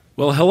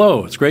Well,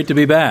 hello. It's great to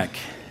be back.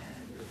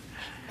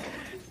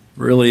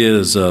 Really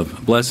is a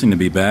blessing to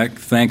be back.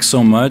 Thanks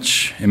so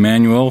much,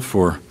 Emmanuel,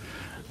 for...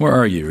 Where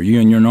are you? Are you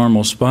in your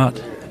normal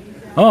spot?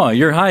 Oh,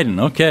 you're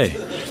hiding. Okay.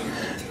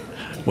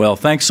 Well,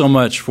 thanks so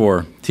much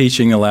for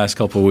teaching the last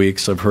couple of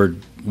weeks. I've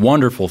heard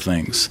wonderful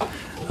things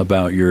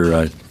about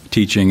your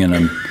teaching, and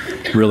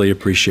I really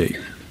appreciate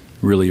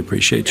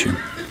you.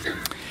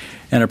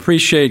 And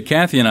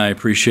Kathy and I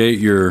appreciate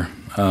your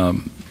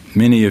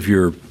many of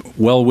your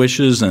well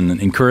wishes and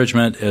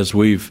encouragement as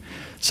we've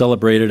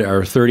celebrated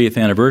our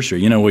 30th anniversary.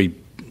 You know, we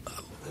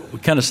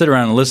kind of sit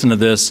around and listen to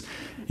this,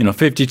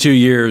 52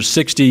 years,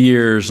 60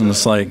 years, and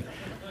it's like,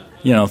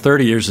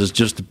 30 years is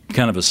just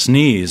kind of a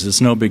sneeze.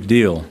 It's no big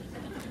deal.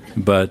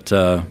 But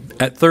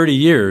at 30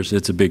 years,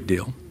 it's a big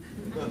deal.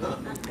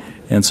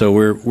 And so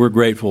we're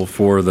grateful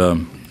for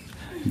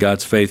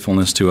God's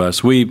faithfulness to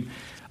us. We've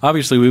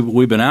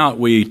been out.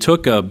 We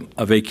took a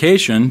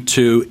vacation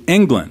to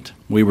England.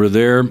 We were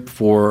there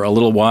for a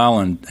little while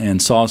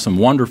and saw some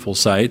wonderful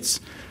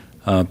sights,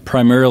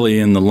 primarily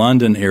in the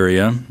London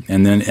area,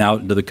 and then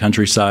out into the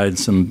countryside,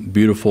 some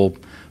beautiful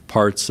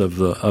parts of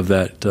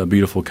that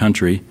beautiful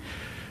country.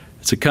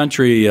 It's a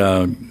country,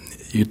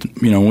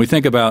 when we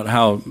think about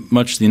how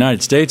much the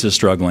United States is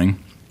struggling,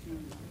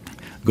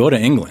 go to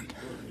England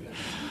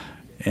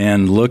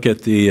and look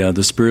at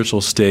the spiritual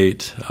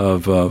state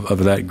of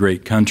that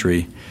great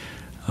country.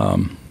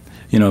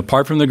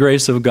 Apart from the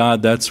grace of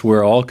God, that's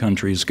where all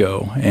countries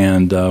go,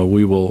 and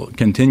we will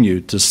continue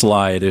to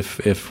slide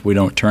if we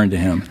don't turn to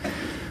Him.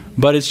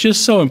 But it's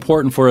just so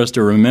important for us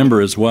to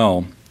remember as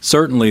well.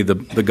 Certainly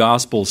the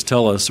Gospels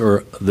tell us,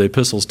 or the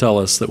epistles tell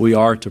us, that we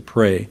are to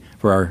pray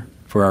for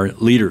our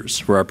leaders,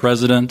 for our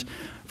president,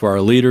 for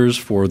our leaders,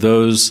 for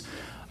those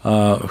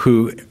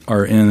who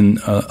are in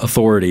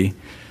authority,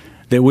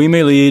 that we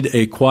may lead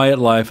a quiet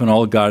life in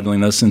all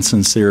godliness and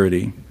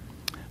sincerity.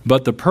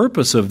 But the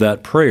purpose of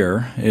that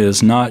prayer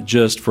is not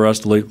just for us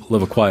to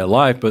live a quiet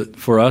life, but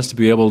for us to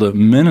be able to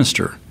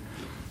minister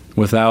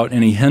without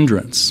any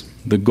hindrance.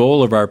 The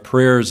goal of our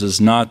prayers is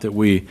not that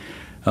we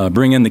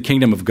bring in the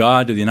kingdom of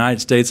God to the United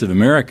States of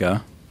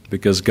America,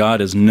 because God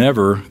has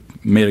never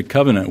made a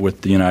covenant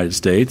with the United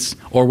States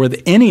or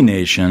with any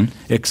nation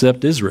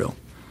except Israel.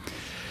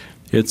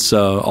 It's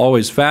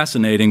always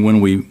fascinating when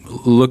we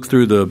look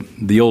through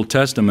the Old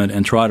Testament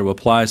and try to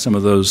apply some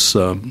of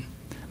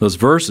those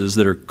verses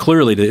that are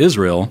clearly to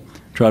Israel,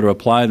 try to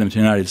apply them to the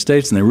United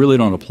States, and they really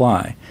don't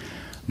apply.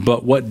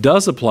 But what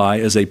does apply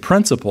is a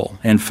principle.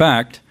 In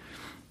fact,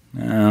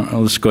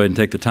 let's go ahead and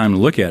take the time to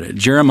look at it.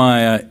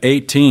 Jeremiah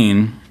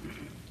 18,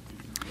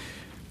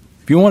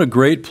 if you want a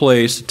great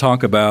place to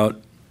talk about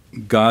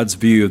God's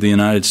view of the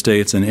United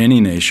States and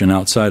any nation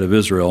outside of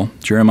Israel,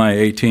 Jeremiah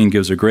 18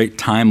 gives a great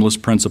timeless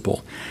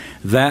principle.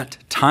 That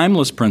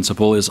timeless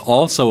principle is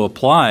also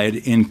applied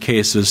in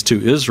cases to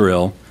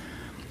Israel,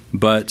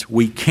 but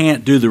we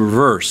can't do the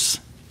reverse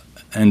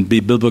and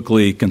be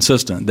biblically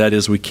consistent. That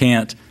is, we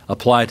can't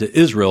apply to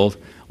Israel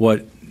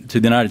to the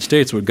United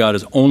States what God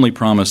has only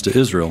promised to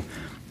Israel.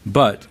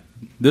 But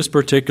this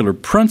particular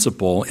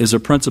principle is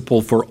a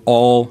principle for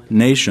all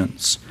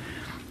nations.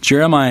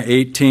 Jeremiah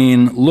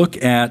 18,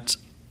 look at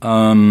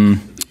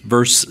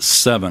verse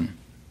 7.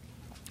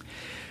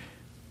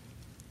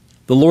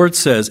 The Lord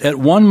says, "At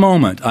one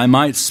moment I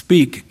might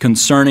speak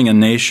concerning a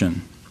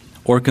nation,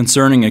 or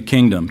concerning a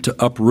kingdom, to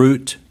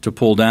uproot, to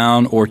pull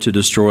down, or to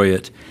destroy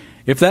it.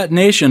 If that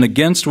nation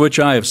against which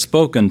I have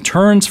spoken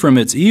turns from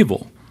its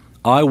evil,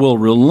 I will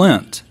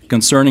relent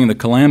concerning the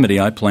calamity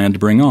I plan to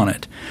bring on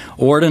it.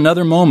 Or at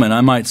another moment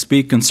I might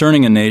speak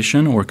concerning a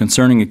nation, or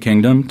concerning a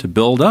kingdom, to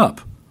build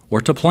up,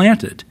 or to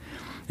plant it.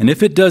 And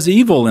if it does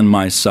evil in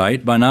my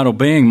sight by not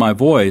obeying my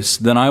voice,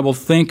 then I will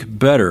think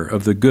better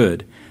of the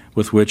good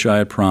with which I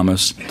had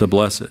promised to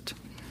bless it."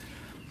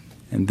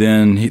 And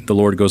then the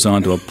Lord goes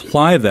on to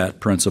apply that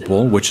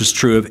principle, which is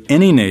true of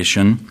any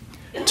nation,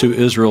 to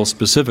Israel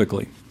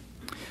specifically.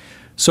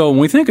 So when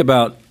we think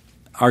about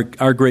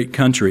our great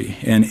country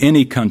and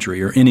any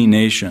country or any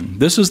nation,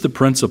 this is the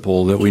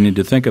principle that we need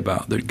to think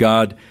about, that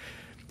God,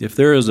 if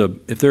there is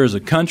a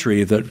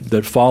country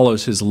that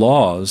follows His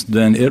laws,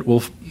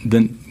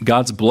 then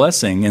God's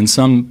blessing in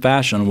some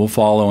fashion will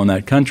follow in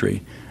that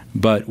country.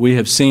 But we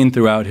have seen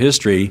throughout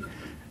history,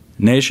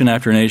 nation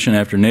after nation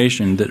after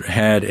nation, that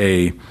had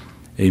a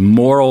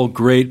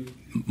great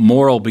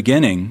moral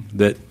beginning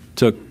that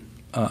took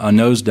a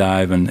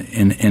nosedive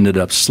and ended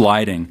up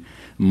sliding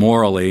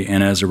morally,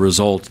 and as a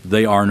result,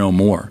 they are no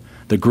more.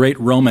 The great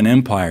Roman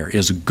Empire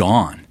is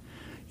gone.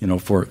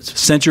 For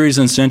centuries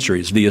and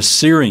centuries, the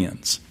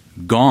Assyrians,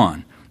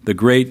 gone. The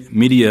great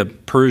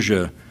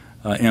Media-Persia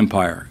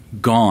Empire,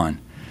 gone.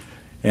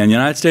 And the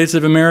United States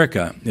of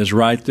America is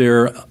right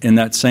there in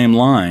that same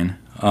line.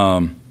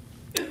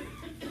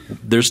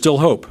 There's still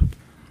hope.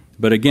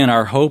 But again,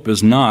 our hope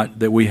is not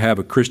that we have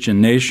a Christian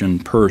nation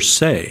per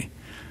se.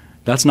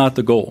 That's not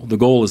the goal. The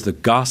goal is the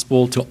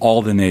gospel to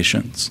all the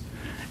nations.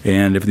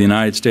 And if the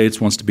United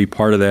States wants to be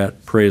part of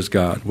that, praise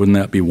God. Wouldn't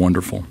that be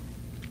wonderful?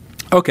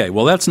 Okay,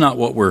 well, that's not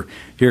what we're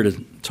here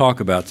talk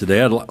about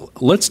today.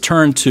 Let's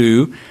turn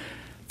to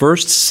 1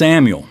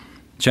 Samuel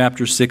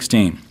chapter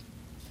 16.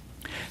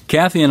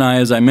 Kathy and I,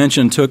 as I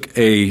mentioned, took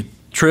a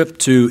trip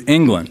to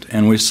England,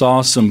 and we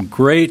saw some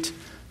great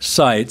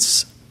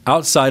sights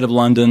outside of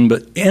London,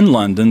 but in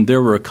London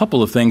there were a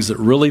couple of things that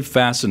really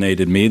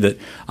fascinated me that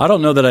I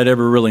don't know that I'd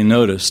ever really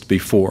noticed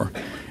before.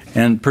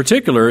 And in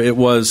particular, it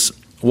was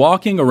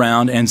walking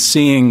around and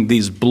seeing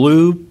these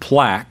blue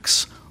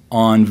plaques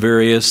on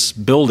various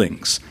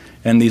buildings.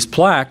 And these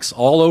plaques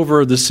all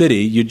over the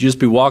city, you'd just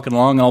be walking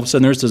along, and all of a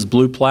sudden there's this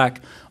blue plaque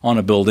on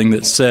a building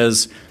that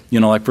says,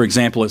 like for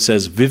example, it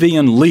says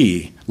Vivian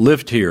Lee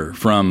lived here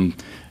from,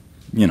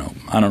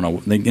 I don't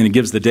know, and it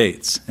gives the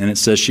dates. And it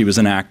says she was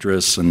an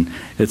actress, and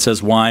it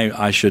says why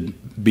I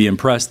should be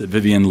impressed that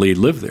Vivian Lee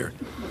lived there,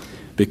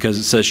 because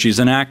it says she's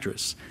an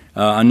actress.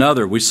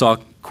 Another, we saw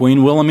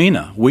Queen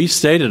Wilhelmina. We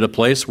stayed at a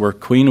place where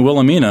Queen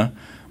Wilhelmina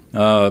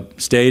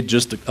stayed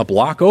just a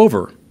block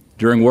over.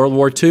 During World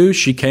War II,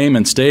 she came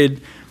and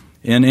stayed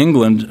in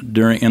England,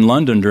 in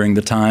London, during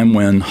the time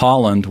when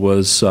Holland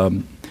was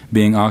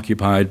being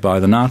occupied by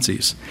the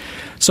Nazis.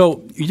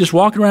 So you just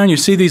walk around, you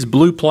see these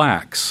blue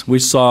plaques. We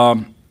saw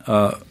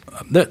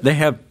they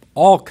have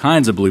all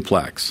kinds of blue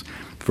plaques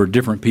for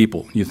different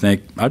people. You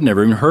think, I've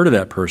never even heard of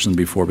that person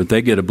before, but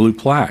they get a blue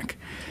plaque.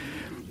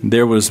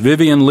 There was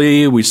Vivian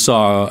Lee. We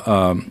saw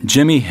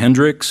Jimi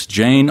Hendrix,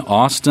 Jane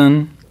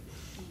Austen.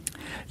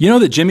 You know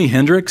that Jimi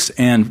Hendrix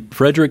and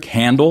Frederick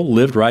Handel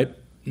lived right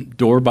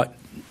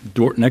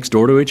next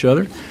door to each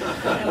other?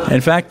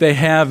 In fact, they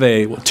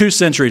have 2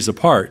 centuries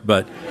apart,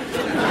 but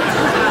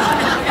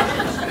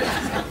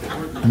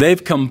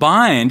they've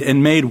combined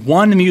and made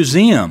one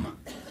museum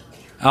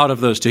out of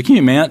those two. Can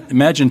you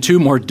imagine 2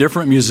 more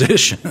different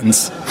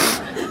musicians?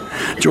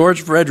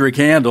 George Frederick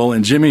Handel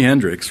and Jimi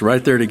Hendrix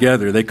right there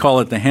together. They call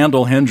it the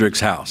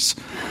Handel-Hendrix House.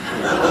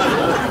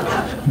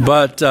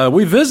 But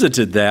we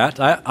visited that.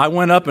 I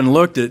went up and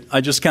looked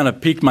I just kind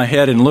of peeked my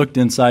head and looked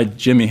inside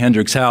Jimi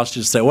Hendrix's house,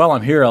 just say, well,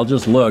 I'm here, I'll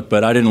just look,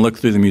 but I didn't look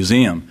through the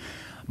museum.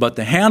 But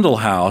the Handel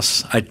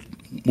house,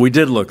 we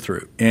did look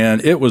through,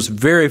 and it was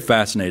very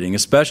fascinating,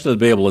 especially to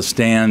be able to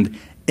stand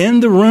in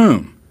the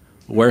room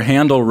where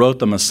Handel wrote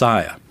the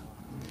Messiah.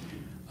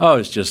 Oh,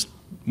 it's just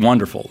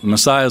wonderful. The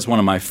Messiah is one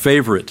of my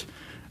favorite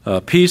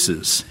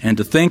pieces, and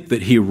to think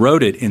that he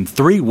wrote it in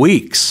 3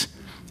 weeks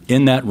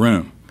in that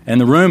room.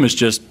 And the room is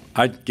just,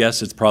 I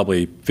guess it's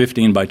probably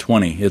 15 by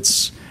 20.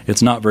 It's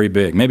not very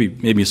big,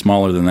 maybe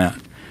smaller than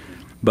that.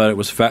 But it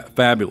was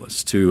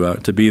fabulous to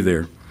be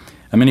there.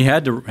 I mean, he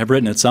had to have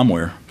written it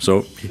somewhere,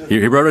 so he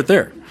wrote it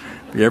there.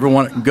 If you ever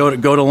want to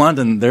go to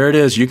London, there it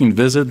is. You can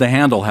visit the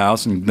Handel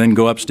house and then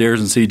go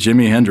upstairs and see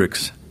Jimi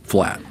Hendrix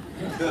flat.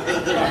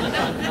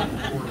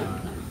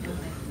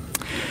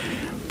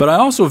 But I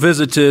also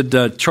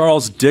visited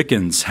Charles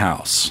Dickens'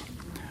 house,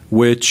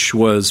 which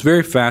was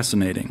very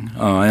fascinating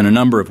in a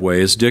number of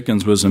ways.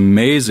 Dickens was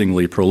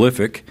amazingly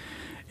prolific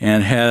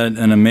and had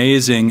an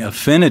amazing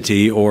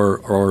affinity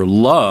or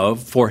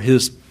love for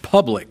his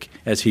public,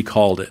 as he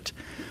called it.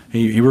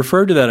 He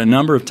referred to that a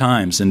number of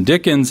times. And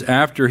Dickens,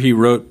 after he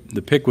wrote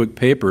the Pickwick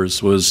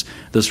Papers, was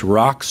this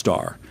rock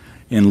star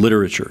in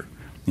literature.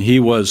 He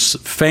was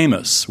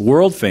famous,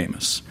 world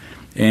famous.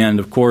 And,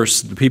 of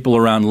course, the people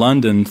around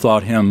London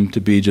thought him to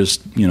be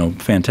just,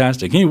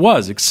 fantastic. He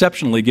was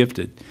exceptionally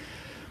gifted.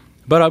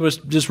 But I was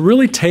just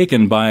really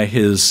taken by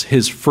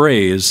his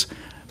phrase,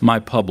 my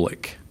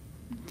public.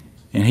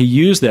 And he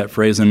used that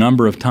phrase a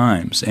number of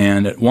times.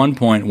 And at one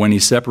point, when he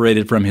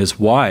separated from his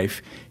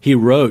wife, he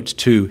wrote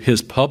to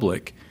his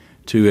public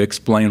to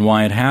explain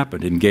why it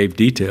happened and gave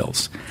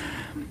details.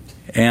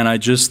 And I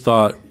just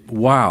thought,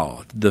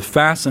 wow, the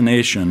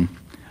fascination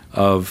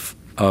of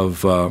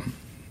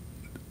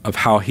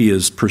how he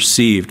is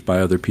perceived by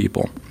other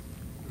people.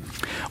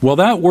 Well,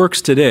 that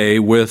works today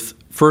with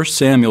 1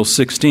 Samuel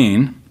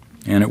 16,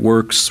 and it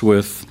works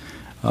with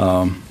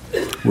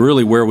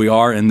really where we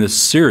are in this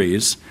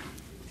series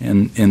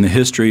in the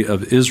history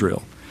of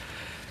Israel.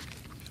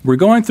 We're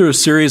going through a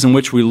series in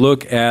which we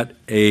look at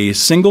a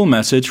single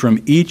message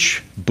from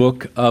each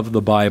book of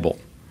the Bible,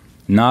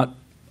 not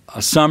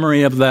a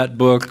summary of that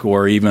book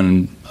or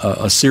even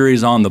a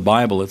series on the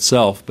Bible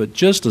itself, but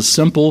just a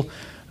simple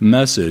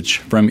message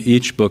from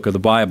each book of the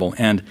Bible.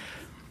 And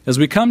as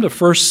we come to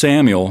 1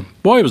 Samuel,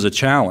 boy, it was a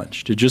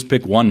challenge to just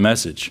pick one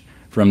message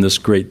from this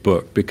great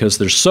book because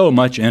there's so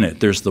much in it.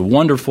 There's the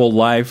wonderful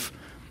life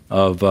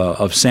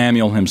of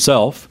Samuel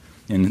himself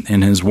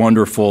in his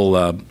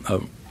wonderful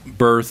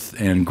birth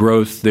and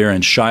growth there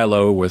in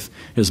Shiloh with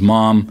his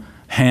mom,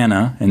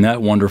 Hannah, and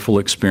that wonderful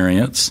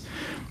experience.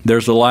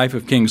 There's the life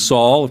of King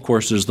Saul. Of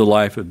course, there's the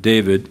life of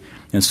David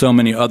and so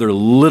many other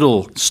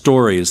little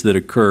stories that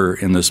occur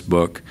in this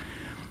book.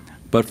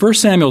 But 1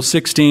 Samuel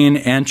 16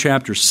 and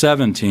chapter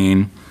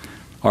 17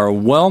 are a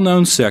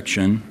well-known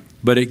section,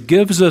 but it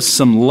gives us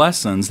some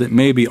lessons that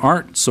maybe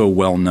aren't so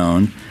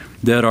well-known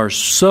that are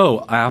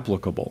so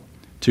applicable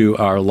to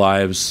our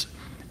lives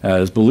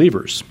as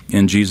believers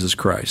in Jesus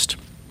Christ.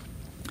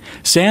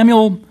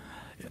 Samuel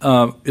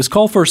is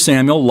called 1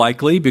 Samuel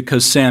likely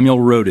because Samuel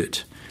wrote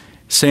it.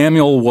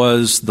 Samuel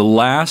was the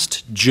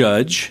last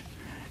judge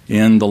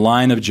in the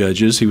line of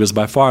judges. He was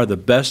by far the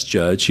best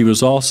judge. He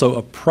was also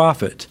a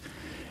prophet.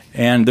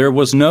 And there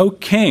was no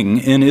king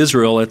in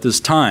Israel at this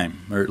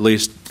time, or at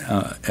least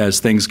as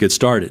things get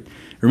started.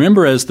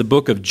 Remember, as the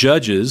book of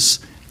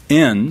Judges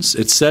ends,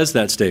 it says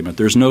that statement.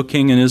 There's no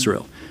king in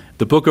Israel.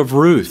 The book of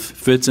Ruth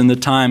fits in the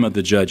time of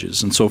the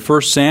judges. And so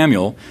 1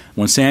 Samuel,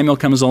 when Samuel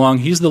comes along,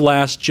 he's the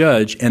last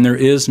judge, and there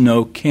is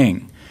no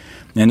king.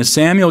 And as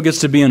Samuel gets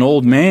to be an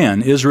old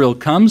man, Israel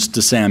comes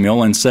to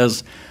Samuel and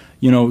says,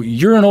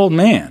 you're an old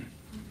man,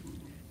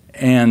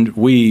 and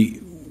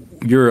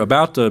you're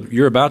about to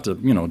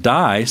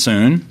die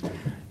soon,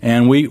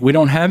 and we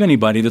don't have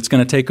anybody that's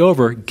going to take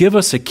over. Give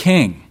us a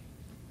king.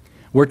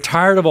 We're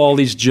tired of all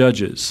these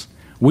judges.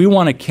 We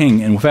want a king.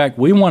 In fact,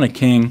 we want a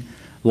king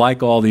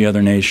like all the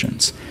other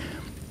nations.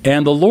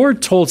 And the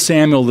Lord told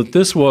Samuel that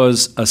this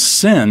was a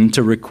sin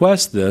to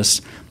request this,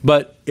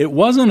 but it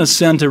wasn't a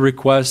sin to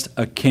request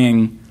a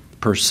king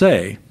per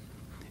se.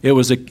 It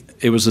was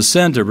a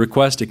sin to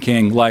request a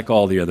king like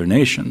all the other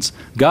nations.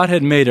 God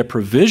had made a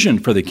provision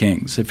for the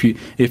kings.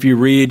 If you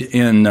read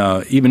in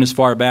even as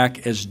far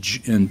back as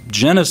in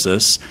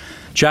Genesis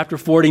chapter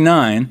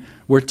 49,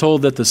 we're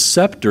told that the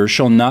scepter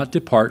shall not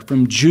depart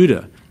from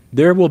Judah.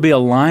 There will be a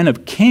line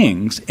of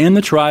kings in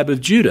the tribe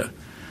of Judah.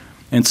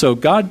 And so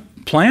God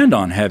planned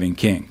on having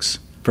kings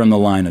from the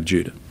line of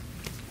Judah.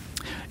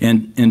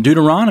 In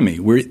Deuteronomy,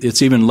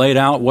 it's even laid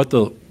out what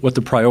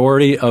the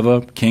priority of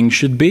a king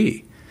should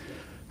be.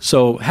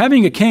 So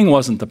having a king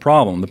wasn't the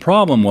problem. The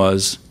problem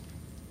was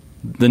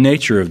the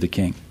nature of the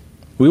king.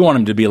 We want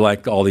him to be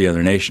like all the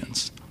other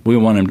nations. We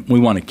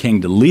want a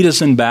king to lead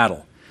us in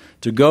battle,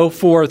 to go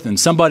forth, and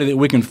somebody that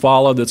we can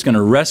follow that's going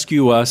to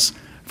rescue us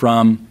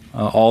from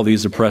all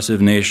these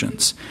oppressive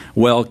nations.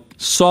 Well,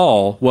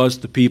 Saul was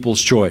the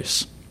people's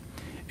choice.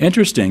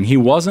 Interesting, he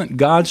wasn't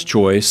God's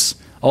choice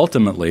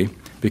ultimately,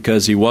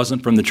 because he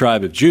wasn't from the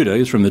tribe of Judah, he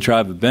was from the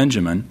tribe of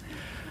Benjamin.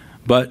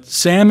 But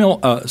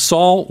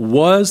Saul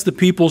was the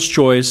people's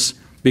choice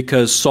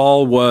because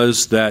Saul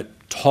was that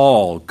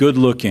tall,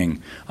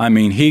 good-looking. I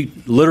mean, he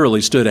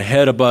literally stood a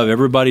head above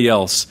everybody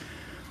else.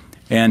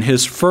 And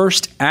his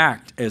first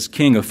act as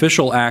king,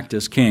 official act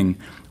as king,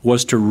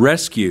 was to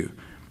rescue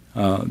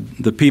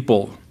the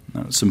people,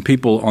 some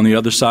people on the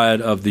other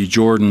side of the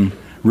Jordan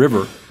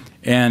River.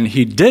 And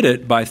he did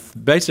it by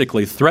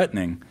basically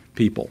threatening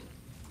people,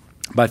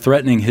 by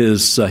threatening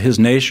his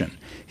nation.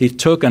 He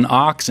took an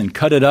ox and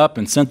cut it up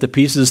and sent the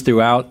pieces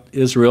throughout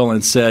Israel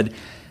and said,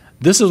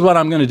 "This is what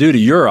I'm going to do to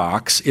your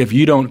ox if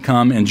you don't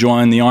come and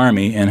join the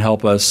army and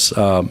help us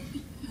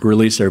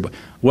release everybody."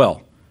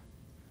 Well,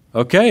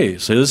 okay,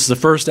 so this is the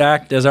first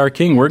act as our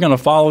king. We're going to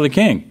follow the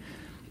king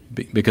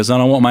because I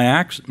don't want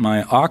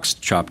my ox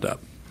chopped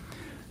up.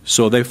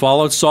 So they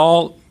followed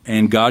Saul,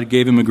 and God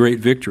gave him a great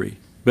victory.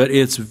 But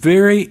it's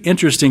very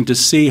interesting to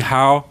see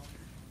how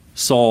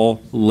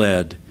Saul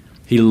led.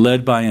 He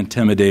led by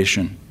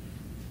intimidation.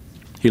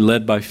 He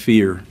led by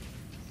fear.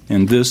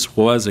 And this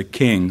was a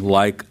king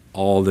like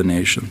all the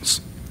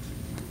nations.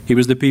 He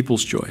was the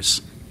people's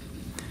choice.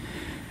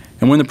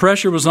 And when the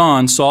pressure was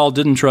on, Saul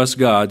didn't trust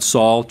God.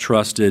 Saul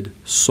trusted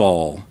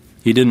Saul.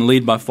 He didn't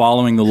lead by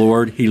following the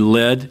Lord. He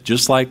led,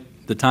 just like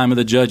the time of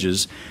the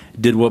judges,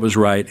 did what was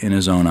right in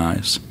his own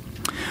eyes.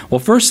 Well,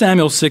 1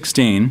 Samuel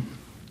 16,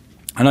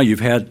 I know you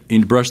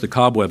brushed the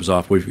cobwebs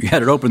off. We've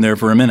had it open there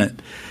for a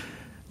minute.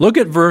 Look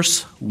at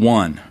verse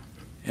 1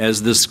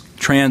 as this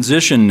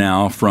transition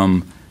now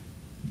from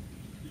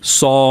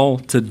Saul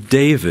to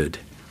David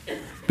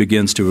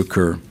begins to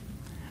occur.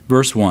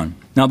 Verse 1.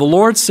 Now the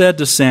Lord said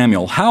to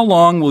Samuel, "How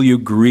long will you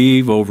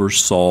grieve over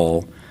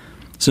Saul,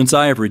 since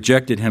I have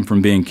rejected him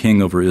from being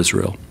king over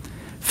Israel?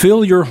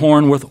 Fill your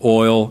horn with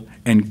oil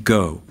and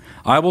go.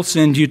 I will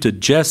send you to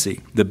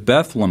Jesse the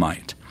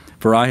Bethlehemite,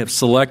 for I have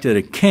selected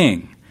a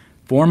king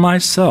for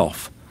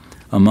myself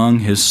among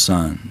his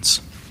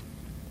sons."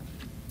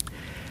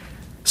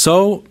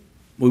 So,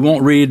 we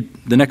won't read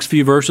the next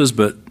few verses,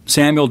 but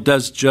Samuel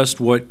does just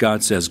what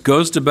God says.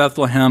 Goes to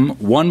Bethlehem,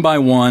 one by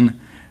one.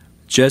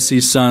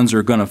 Jesse's sons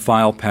are going to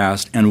file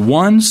past, and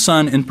one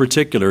son in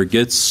particular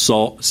gets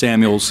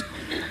Samuel's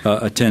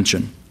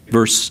attention.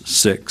 Verse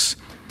 6.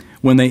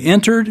 When they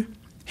entered,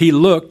 he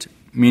looked,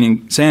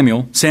 meaning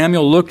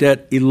Samuel looked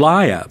at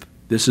Eliab.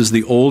 This is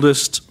the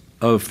oldest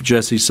of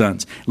Jesse's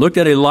sons. Looked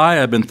at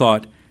Eliab and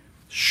thought,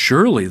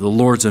 "Surely the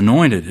Lord's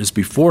anointed is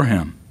before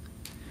him."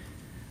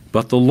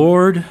 But the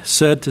Lord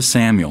said to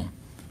Samuel,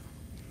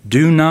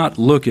 "Do not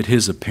look at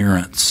his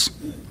appearance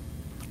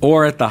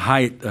or at the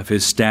height of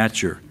his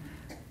stature,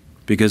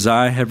 because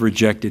I have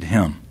rejected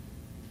him.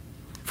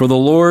 For the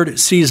Lord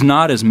sees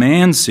not as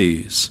man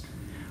sees.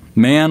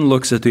 Man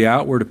looks at the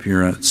outward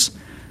appearance,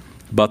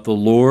 but the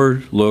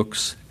Lord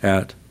looks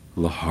at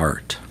the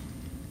heart."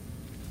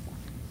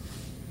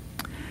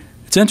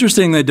 It's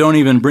interesting they don't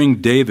even bring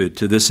David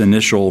to this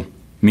initial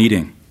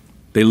meeting.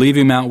 They leave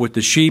him out with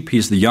the sheep.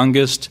 He's the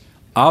youngest.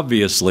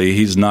 Obviously,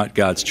 he's not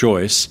God's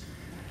choice.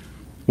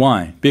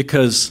 Why?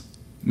 Because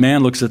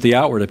man looks at the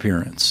outward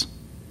appearance.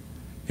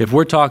 If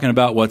we're talking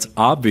about what's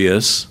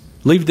obvious,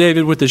 leave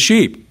David with the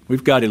sheep.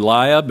 We've got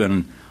Eliab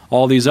and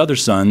all these other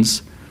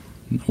sons.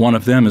 One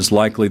of them is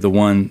likely the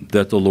one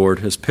that the Lord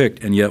has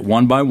picked. And yet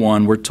one by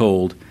one, we're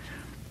told,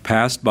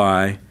 passed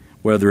by,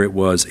 whether it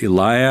was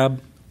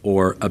Eliab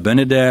or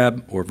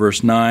Abinadab or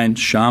verse 9,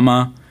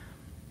 Shammah.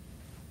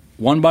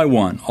 One by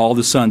one, all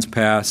the sons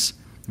pass.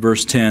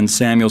 Verse 10,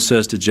 Samuel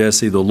says to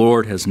Jesse, the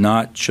Lord has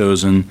not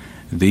chosen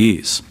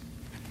these.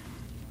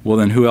 Well,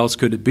 then who else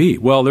could it be?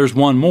 Well, there's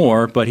one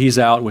more, but he's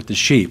out with the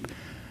sheep.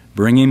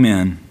 Bring him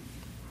in.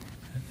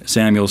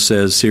 Samuel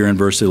says here in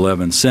verse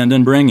 11, send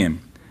and bring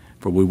him,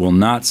 for we will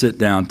not sit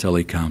down till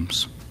he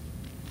comes.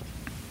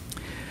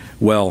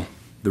 Well,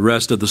 the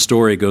rest of the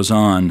story goes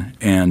on,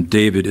 and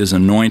David is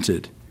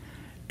anointed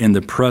in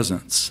the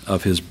presence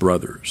of his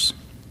brothers.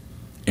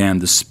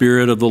 And the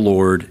Spirit of the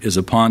Lord is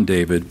upon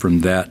David from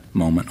that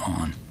moment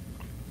on.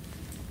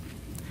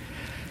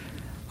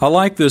 I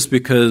like this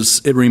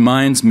because it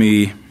reminds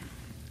me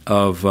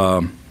of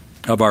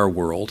our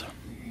world.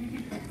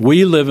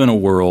 We live in a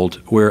world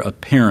where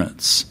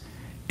appearance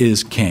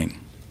is king.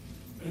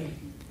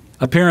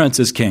 Appearance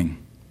is king.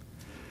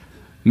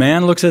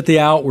 Man looks at the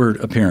outward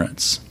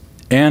appearance.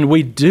 And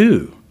we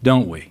do,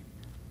 don't we?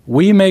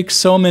 We make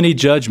so many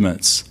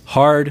judgments,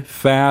 hard,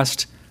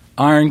 fast,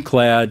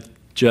 ironclad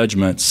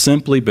judgments,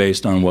 simply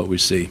based on what we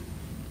see.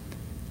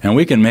 And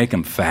we can make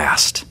them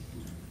fast,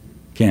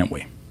 can't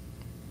we?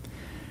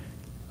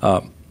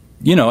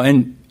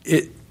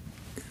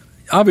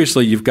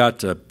 Obviously you've got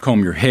to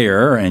comb your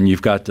hair and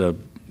you've got to,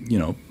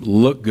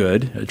 look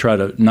good, try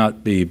to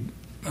not be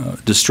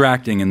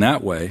distracting in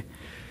that way.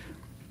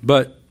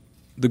 But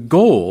the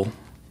goal,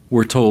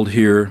 we're told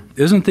here,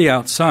 isn't the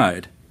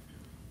outside,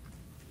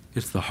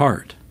 it's the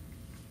heart.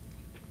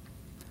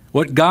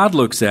 What God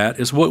looks at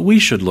is what we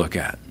should look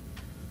at.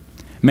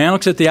 Man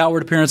looks at the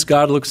outward appearance,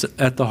 God looks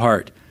at the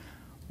heart.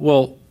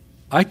 Well,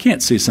 I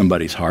can't see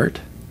somebody's heart.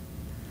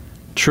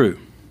 True.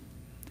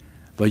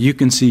 But you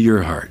can see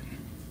your heart.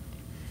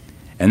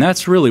 And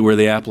that's really where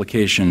the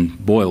application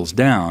boils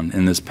down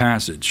in this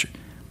passage.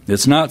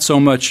 It's not so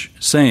much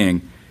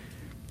saying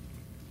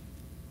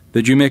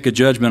that you make a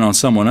judgment on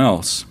someone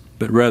else,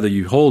 but rather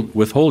you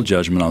withhold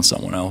judgment on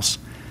someone else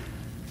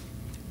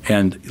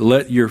and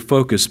let your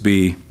focus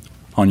be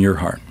on your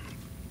heart.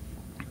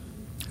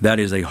 That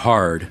is a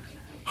hard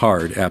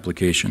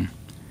application.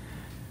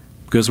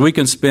 Because we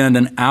can spend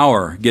an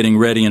hour getting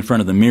ready in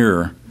front of the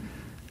mirror,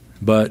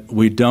 but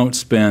we don't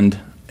spend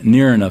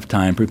near enough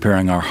time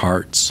preparing our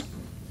hearts.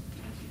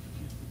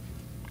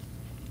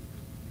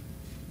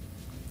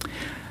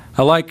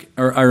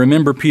 I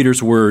remember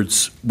Peter's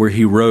words where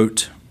he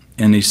wrote,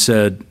 and he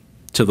said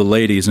to the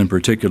ladies in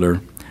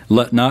particular,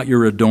 let not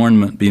your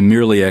adornment be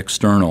merely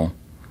external,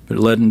 but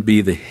let it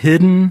be the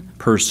hidden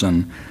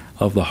person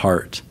of the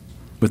heart,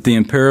 with the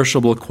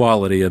imperishable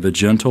quality of a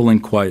gentle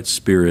and quiet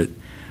spirit,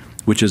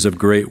 which is of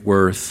great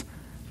worth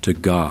to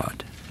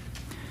God.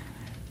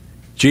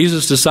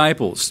 Jesus'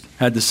 disciples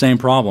had the same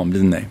problem,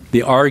 didn't they?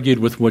 They argued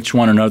with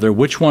one another,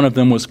 which one of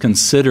them was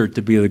considered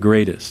to be the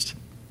greatest.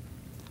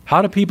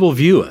 How do people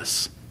view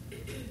us?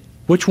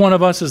 Which one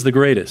of us is the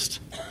greatest?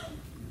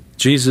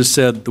 Jesus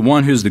said the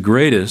one who's the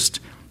greatest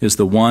is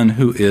the one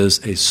who is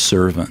a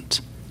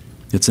servant.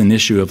 It's an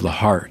issue of the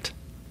heart,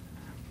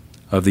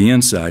 of the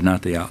inside,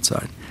 not the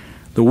outside.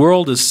 The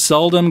world is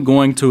seldom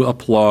going to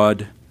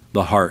applaud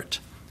the heart.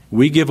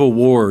 We give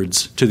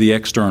awards to the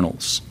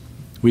externals.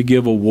 We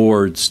give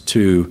awards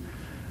to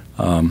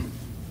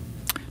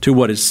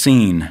what is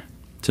seen,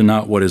 to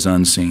not what is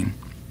unseen.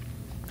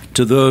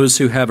 To those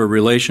who have a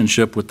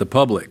relationship with the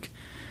public,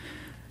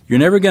 you're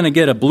never going to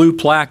get a blue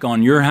plaque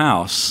on your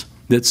house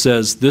that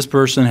says this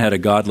person had a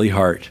godly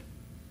heart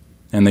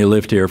and they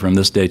lived here from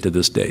this date to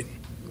this date.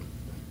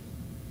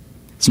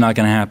 It's not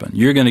going to happen.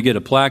 You're going to get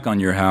a plaque on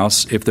your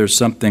house if there's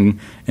something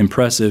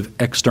impressive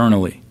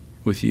externally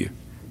with you.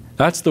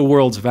 That's the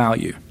world's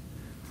value.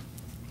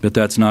 But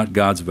that's not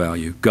God's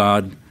value.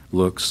 God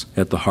looks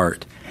at the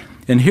heart.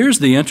 And here's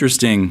the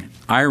interesting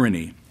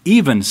irony.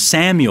 Even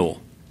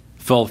Samuel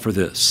fell for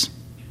this.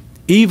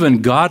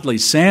 Even godly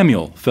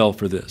Samuel fell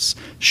for this.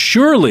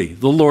 Surely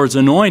the Lord's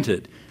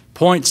anointed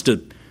points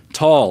to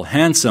tall,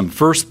 handsome,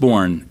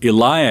 firstborn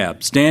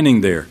Eliab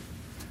standing there.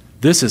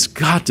 This has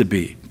got to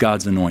be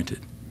God's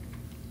anointed.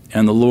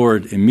 And the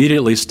Lord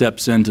immediately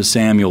steps into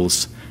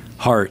Samuel's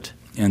heart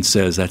and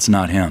says, that's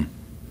not him.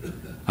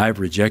 I've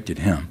rejected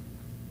him.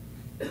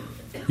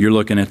 You're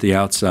looking at the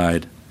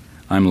outside.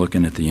 I'm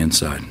looking at the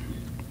inside.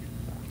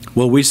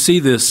 Well, we see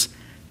this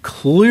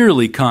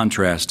clearly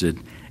contrasted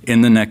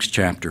in the next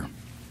chapter.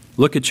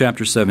 Look at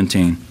chapter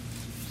 17,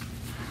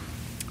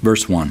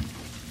 verse 1.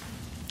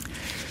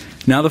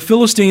 Now the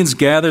Philistines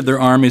gathered their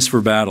armies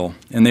for battle,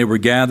 and they were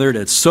gathered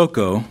at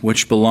Soko,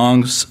 which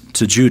belongs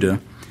to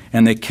Judah,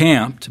 and they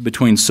camped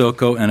between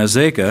Soko and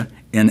Azekah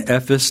in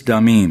Ephes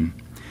Damim.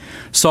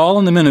 Saul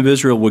and the men of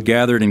Israel were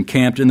gathered and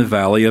camped in the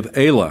valley of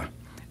Elah,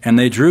 and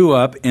they drew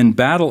up in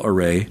battle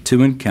array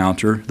to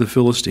encounter the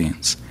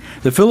Philistines.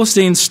 The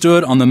Philistines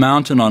stood on the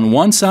mountain on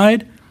one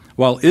side,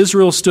 while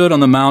Israel stood on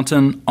the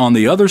mountain on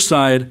the other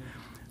side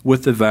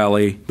with the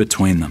valley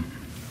between them.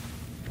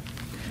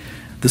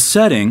 The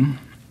setting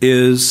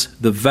is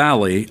the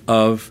valley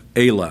of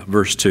Elah,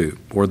 verse 2,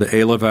 or the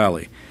Elah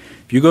Valley.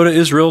 If you go to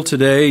Israel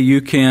today,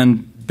 you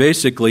can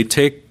basically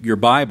take your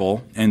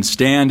Bible and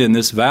stand in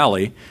this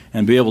valley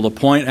and be able to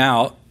point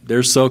out,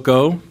 there's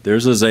Soko,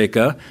 there's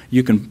Azekah,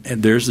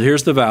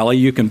 here's the valley.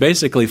 You can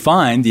basically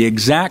find the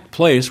exact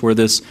place where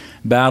this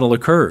battle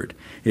occurred.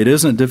 It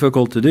isn't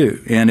difficult to do,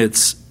 and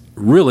it's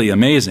really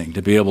amazing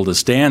to be able to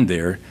stand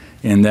there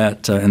in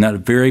that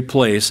very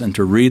place and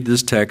to read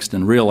this text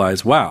and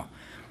realize, wow,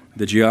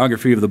 the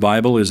geography of the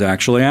Bible is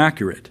actually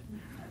accurate.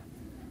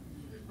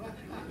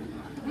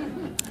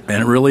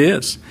 And it really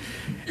is.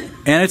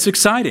 And it's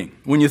exciting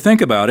when you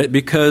think about it,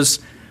 because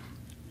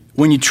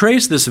when you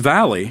trace this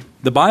valley,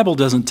 the Bible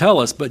doesn't tell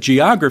us, but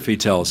geography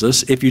tells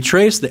us, if you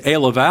trace the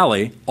Elah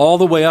Valley all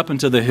the way up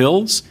into the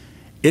hills,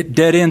 it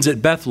dead ends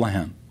at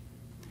Bethlehem.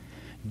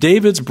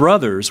 David's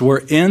brothers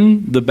were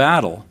in the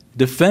battle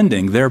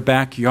defending their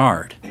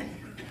backyard.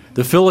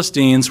 The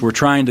Philistines were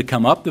trying to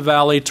come up the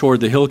valley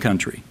toward the hill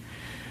country.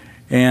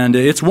 And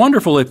it's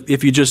wonderful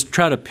if you just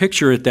try to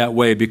picture it that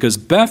way, because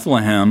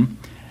Bethlehem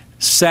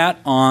sat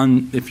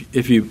on,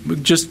 if you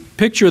just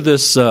picture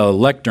this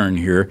lectern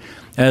here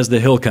as the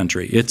hill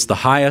country. It's the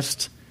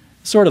highest,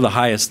 sort of the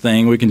highest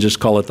thing. We can just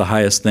call it the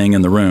highest thing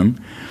in the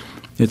room.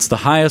 It's the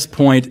highest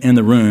point in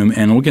the room,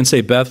 and we can say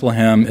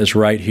Bethlehem is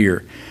right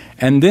here.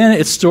 And then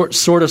it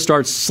sort of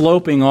starts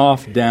sloping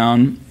off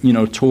down,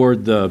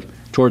 toward the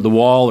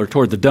wall or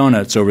toward the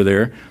donuts over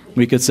there.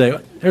 We could say,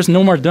 there's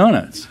no more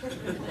donuts.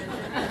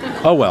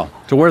 Oh well,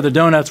 to where the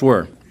donuts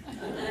were.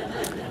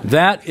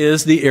 That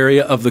is the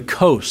area of the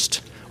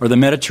coast, or the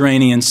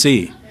Mediterranean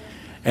Sea.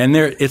 And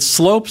there it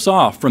slopes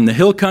off from the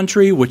hill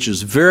country, which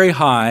is very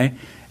high,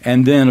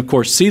 and then, of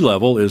course, sea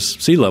level.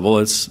 It's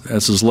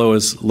as low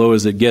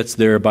as it gets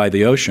there by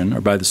the ocean or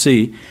by the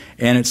sea,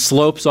 and it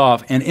slopes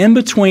off. And in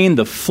between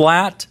the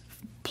flat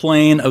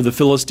plain of the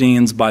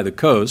Philistines by the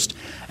coast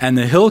and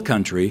the hill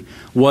country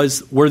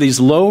were these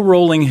low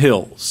rolling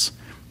hills,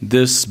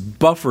 this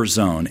buffer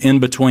zone in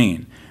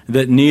between,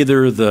 that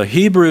neither the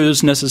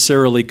Hebrews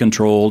necessarily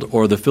controlled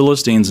or the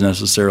Philistines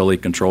necessarily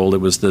controlled. It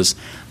was this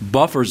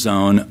buffer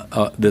zone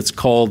that's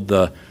called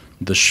the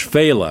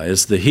Shephelah,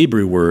 is the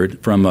Hebrew word,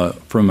 from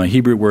a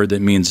Hebrew word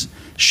that means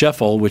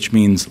shephel, which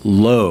means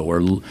low,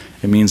 or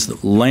it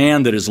means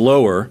land that is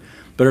lower,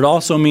 but it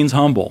also means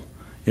humble.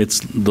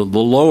 It's the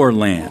lower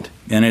land.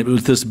 And it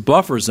was this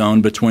buffer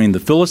zone between the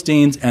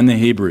Philistines and the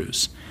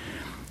Hebrews.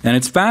 And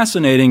it's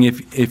fascinating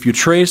if you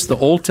trace the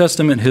Old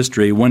Testament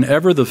history,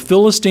 whenever the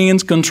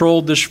Philistines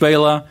controlled the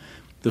Shephelah,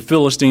 the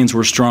Philistines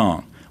were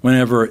strong.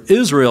 Whenever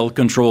Israel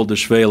controlled the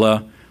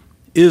Shephelah,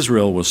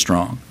 Israel was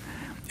strong.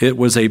 It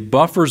was a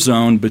buffer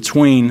zone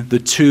between the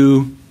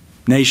two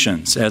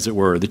nations, as it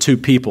were, the two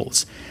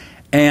peoples.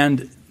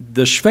 And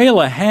the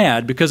Shephelah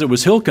had, because it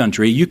was hill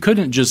country, you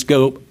couldn't just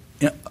go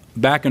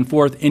back and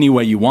forth any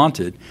way you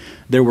wanted.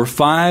 There were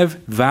 5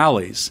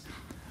 valleys.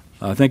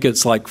 I think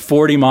it's like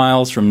 40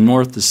 miles from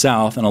north to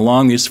south, and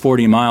along these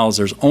 40 miles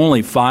there's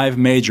only 5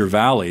 major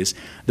valleys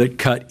that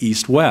cut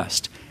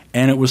east-west.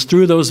 And it was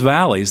through those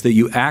valleys that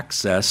you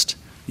accessed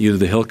either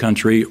the hill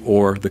country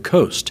or the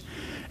coast.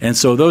 And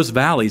so those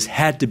valleys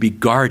had to be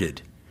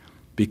guarded,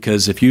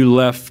 because if you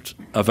left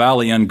a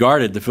valley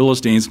unguarded, the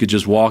Philistines could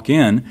just walk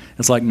in.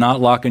 It's like not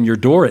locking your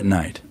door at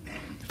night.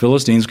 The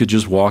Philistines could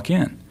just walk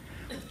in.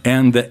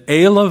 And the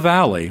Elah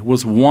Valley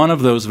was one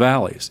of those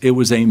valleys. It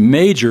was a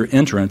major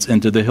entrance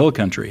into the hill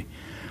country.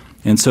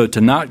 And so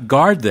to not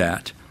guard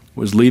that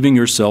was leaving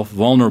yourself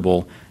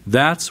vulnerable.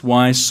 That's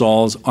why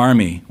Saul's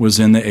army was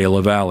in the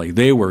Elah Valley.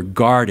 They were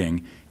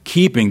guarding,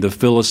 keeping the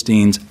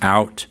Philistines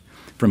out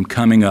from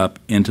coming up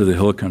into the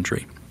hill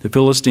country. The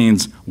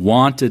Philistines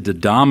wanted to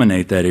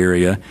dominate that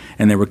area,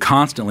 and they were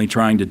constantly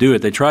trying to do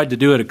it. They tried to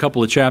do it a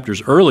couple of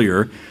chapters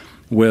earlier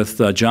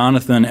with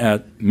Jonathan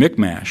at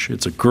Michmash.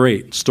 It's a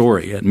great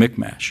story at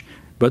Michmash.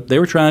 But they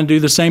were trying to do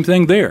the same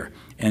thing there.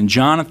 And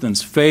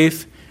Jonathan's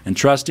faith and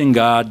trusting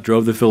God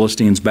drove the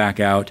Philistines back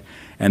out.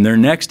 And their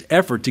next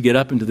effort to get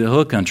up into the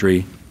hill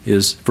country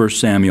is 1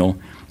 Samuel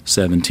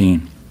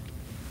 17.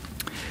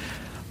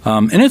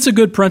 And it's a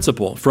good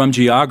principle from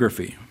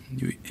geography.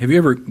 Have you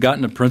ever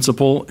gotten a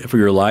principle for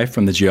your life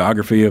from the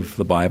geography of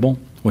the Bible?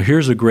 Well,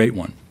 here's a great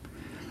one.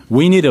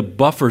 We need a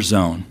buffer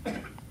zone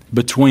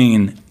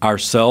between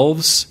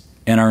ourselves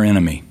and our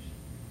enemy.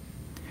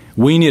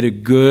 We need a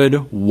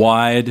good,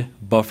 wide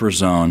buffer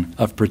zone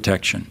of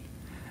protection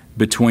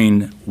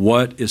between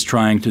what is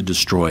trying to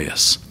destroy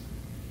us.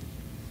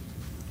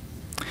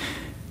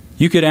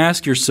 You could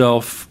ask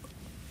yourself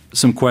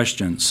some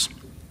questions.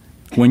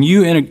 When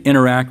you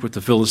interact with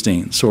the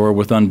Philistines or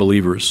with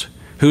unbelievers,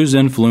 who's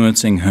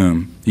influencing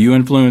whom? Are you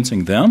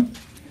influencing them,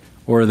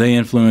 or are they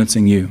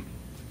influencing you?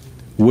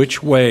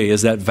 Which way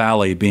is that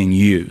valley being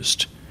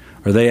used?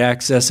 Are they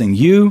accessing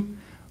you,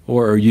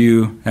 or are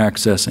you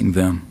accessing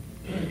them?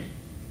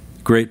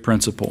 Great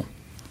principle,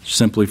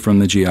 simply from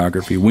the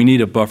geography. We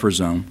need a buffer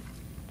zone.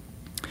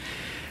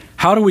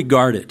 How do we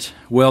guard it?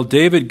 Well,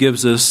 David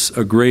gives us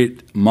a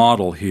great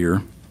model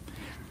here.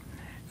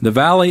 The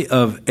valley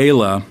of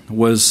Elah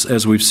was,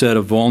 as we've said,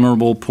 a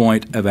vulnerable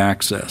point of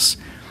access.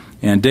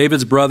 And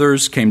David's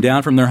brothers came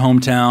down from their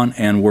hometown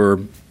and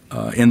were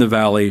in the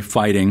valley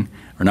fighting,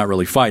 or not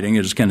really fighting,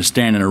 they're just kind of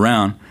standing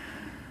around.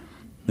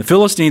 The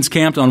Philistines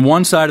camped on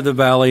one side of the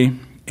valley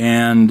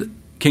and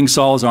King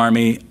Saul's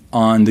army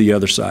on the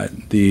other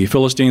side. The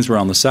Philistines were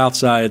on the south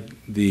side,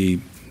 the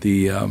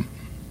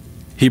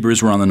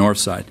Hebrews were on the north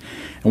side.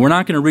 And we're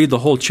not going to read the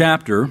whole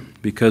chapter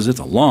because it's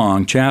a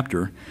long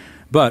chapter,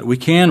 but we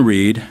can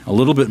read a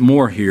little bit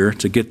more here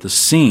to get the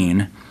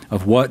scene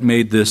of what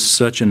made this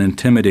such an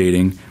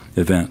intimidating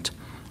event.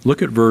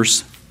 Look at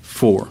verse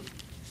 4.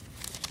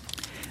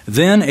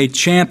 Then a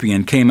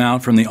champion came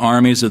out from the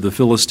armies of the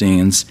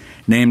Philistines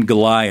named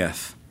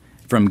Goliath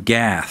from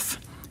Gath,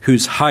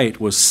 whose height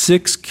was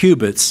 6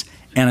 cubits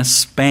and a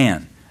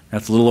span.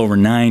 That's a little over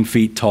 9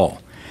 feet tall.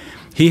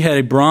 He had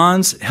a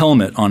bronze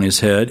helmet on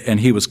his head, and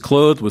he was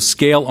clothed with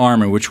scale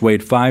armor, which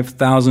weighed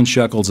 5,000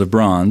 shekels of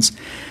bronze.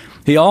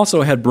 He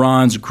also had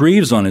bronze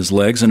greaves on his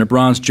legs and a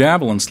bronze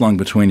javelin slung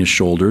between his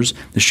shoulders.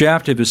 The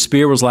shaft of his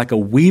spear was like a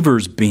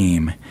weaver's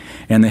beam,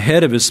 and the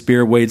head of his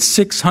spear weighed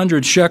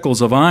 600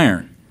 shekels of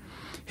iron.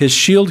 His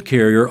shield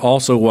carrier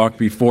also walked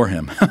before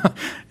him.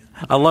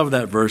 I love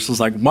that verse. It's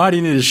like, why do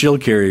you need a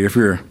shield carrier if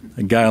you're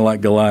a guy like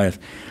Goliath?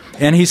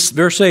 And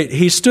verse 8,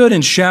 he stood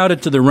and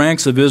shouted to the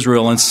ranks of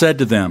Israel and said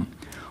to them,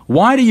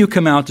 why do you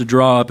come out to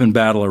draw up in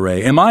battle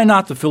array? Am I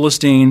not the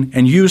Philistine,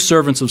 and you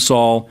servants of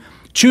Saul?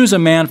 Choose a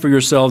man for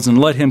yourselves and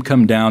let him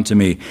come down to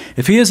me.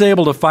 If he is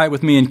able to fight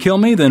with me and kill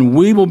me, then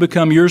we will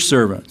become your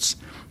servants.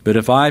 But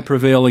if I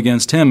prevail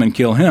against him and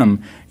kill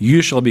him,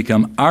 you shall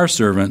become our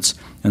servants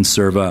and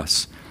serve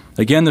us.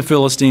 Again the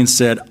Philistines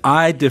said,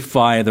 I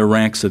defy the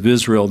ranks of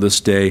Israel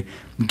this day.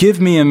 Give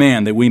me a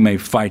man that we may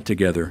fight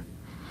together.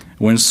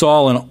 When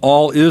Saul and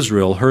all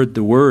Israel heard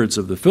the words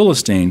of the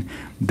Philistine,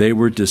 they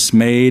were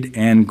dismayed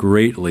and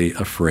greatly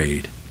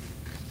afraid.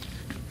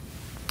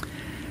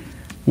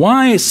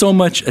 Why so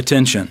much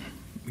attention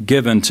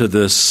given to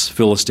this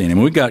Philistine? I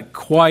mean, we got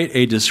quite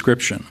a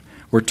description.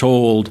 We're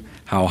told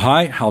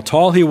how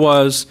tall he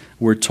was.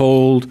 We're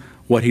told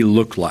what he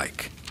looked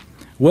like.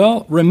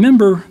 Well,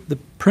 remember the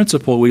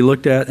principle we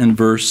looked at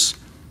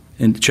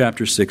in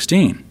chapter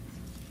 16.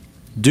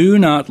 Do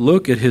not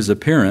look at his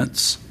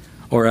appearance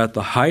or at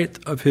the height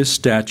of his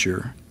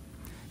stature,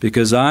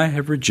 because I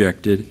have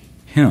rejected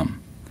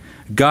him.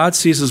 God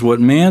sees as what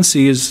man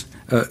sees.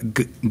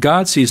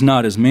 God sees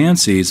not as man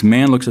sees.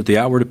 Man looks at the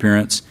outward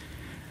appearance.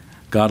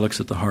 God looks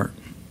at the heart.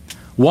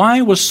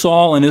 Why was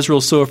Saul and Israel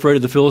so afraid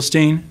of the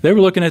Philistine? They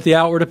were looking at the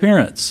outward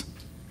appearance.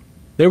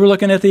 They were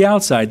looking at the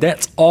outside.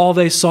 That's all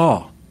they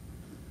saw.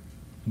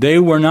 They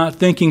were not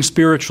thinking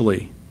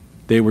spiritually.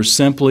 They were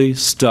simply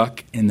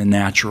stuck in the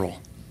natural.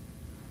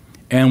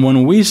 And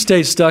when we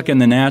stay stuck in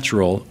the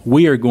natural,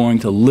 we are going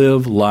to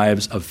live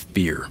lives of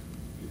fear.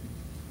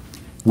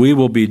 We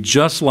will be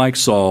just like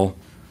Saul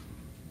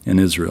and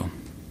Israel.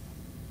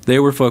 They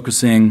were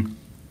focusing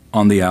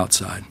on the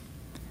outside.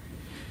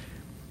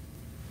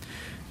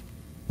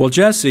 Well,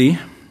 Jesse,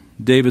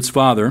 David's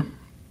father,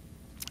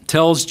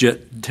 tells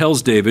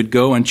David,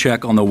 go and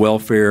check on the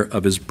welfare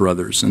of his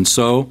brothers. And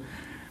so,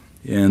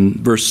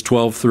 in verse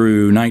 12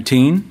 through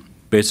 19,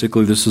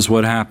 basically this is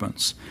what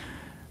happens.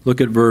 Look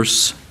at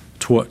verse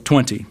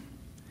 20.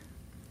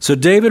 So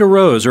David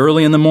arose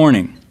early in the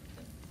morning.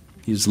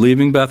 He's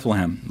leaving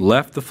Bethlehem,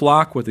 left the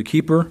flock with the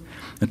keeper,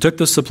 and took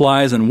the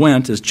supplies and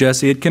went as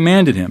Jesse had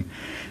commanded him.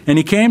 And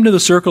he came to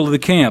the circle of the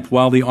camp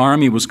while the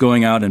army was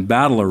going out in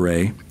battle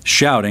array,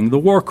 shouting the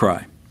war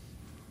cry.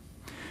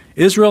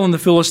 Israel and the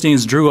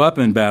Philistines drew up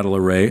in battle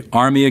array,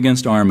 army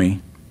against army.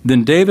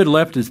 Then David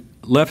left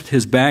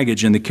his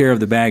baggage in the care of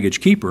the baggage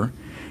keeper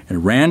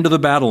and ran to the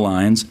battle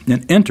lines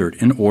and entered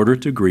in order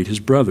to greet his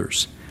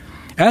brothers.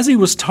 As he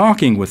was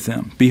talking with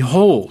them,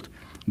 behold,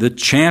 the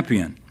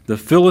champion, the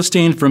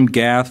Philistine from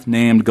Gath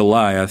named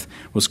Goliath,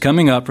 was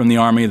coming up from the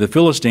army of the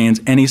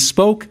Philistines, and he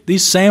spoke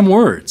these same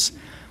words,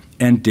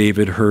 and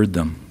David heard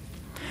them.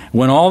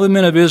 When all the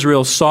men of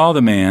Israel saw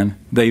the man,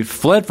 they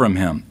fled from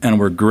him and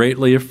were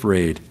greatly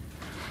afraid.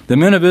 The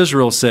men of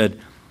Israel said,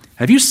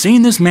 have you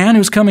seen this man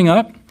who's coming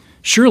up?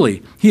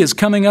 Surely he is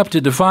coming up to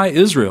defy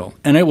Israel,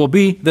 and it will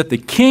be that the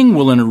king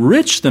will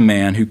enrich the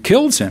man who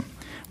kills him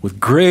with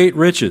great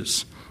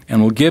riches,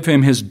 and will give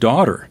him his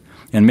daughter,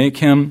 and make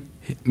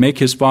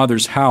his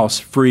father's house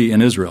free in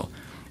Israel,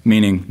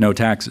 meaning no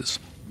taxes.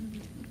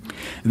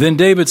 Then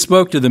David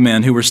spoke to the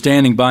men who were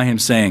standing by him,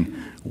 saying,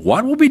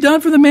 what will be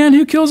done for the man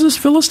who kills this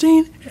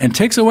Philistine and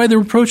takes away the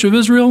reproach of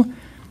Israel?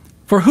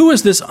 For who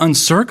is this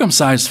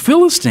uncircumcised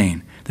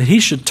Philistine, that he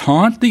should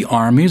taunt the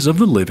armies of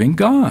the living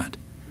God?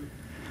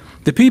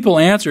 The people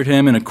answered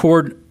him in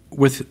accord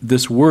with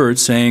this word,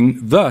 saying,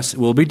 thus it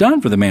will be done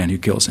for the man who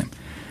kills him.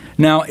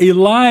 Now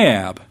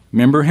Eliab,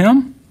 remember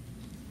him?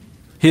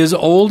 His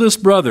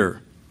oldest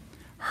brother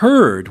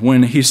heard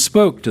when he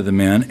spoke to the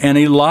men, and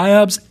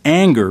Eliab's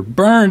anger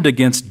burned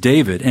against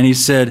David, and he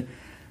said,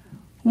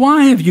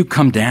 why have you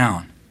come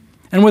down?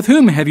 And with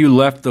whom have you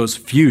left those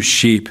few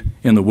sheep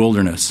in the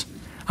wilderness?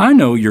 I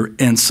know your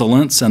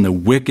insolence and the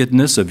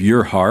wickedness of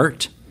your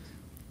heart,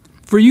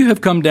 for you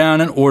have come down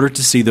in order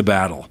to see the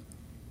battle.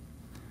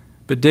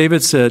 But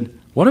David said,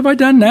 what have I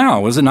done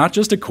now? Was it not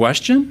just a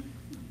question?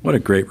 What a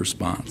great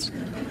response.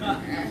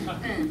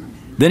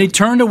 Then he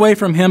turned away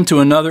from him to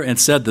another and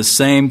said the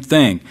same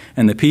thing.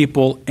 And the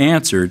people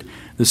answered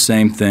the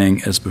same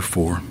thing as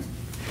before.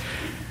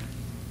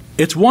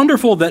 It's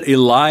wonderful that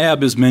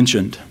Eliab is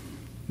mentioned,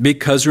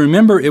 because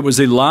remember, it was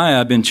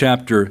Eliab in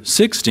chapter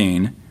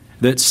 16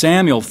 that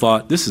Samuel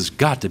thought, this has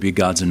got to be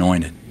God's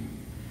anointed.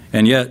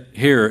 And yet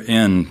here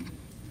in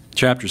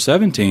chapter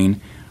 17,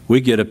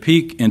 we get a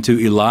peek into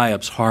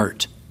Eliab's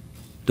heart,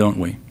 don't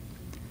we?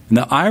 And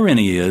the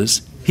irony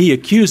is, he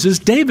accuses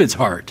David's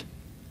heart.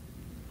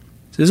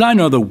 He says, I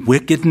know the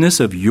wickedness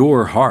of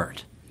your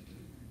heart.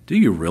 Do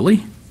you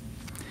really?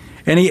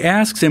 And he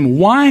asks him,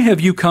 why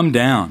have you come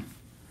down?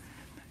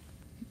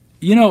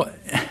 You know,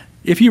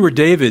 if you were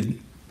David,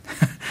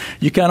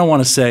 you kind of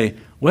want to say,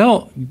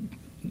 well,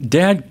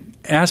 Dad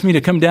asked me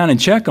to come down and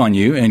check on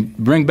you and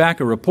bring back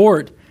a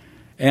report,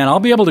 and I'll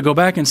be able to go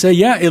back and say,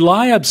 yeah,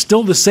 Eliab's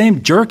still the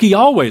same jerk he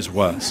always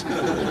was.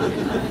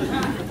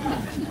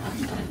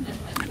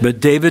 But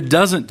David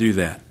doesn't do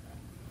that.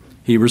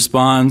 He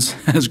responds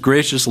as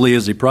graciously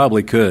as he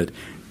probably could.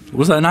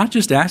 Was I not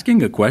just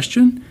asking a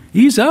question?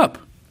 Ease up.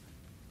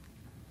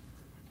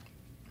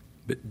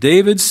 But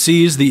David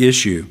sees the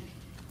issue.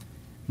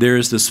 There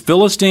is this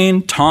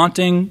Philistine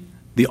taunting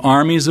the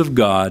armies of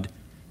God,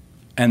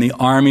 and the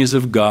armies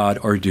of God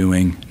are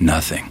doing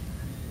nothing.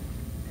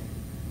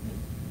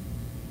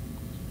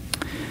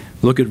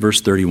 Look at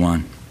verse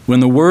 31.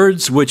 When the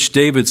words which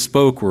David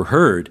spoke were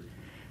heard,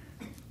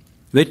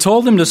 they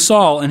told them to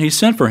Saul, and he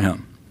sent for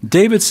him.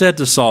 David said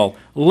to Saul,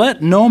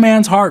 let no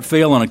man's heart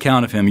fail on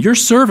account of him. Your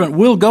servant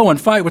will go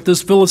and fight with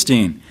this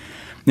Philistine.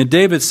 And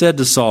David said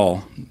to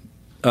Saul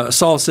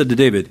said to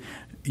David,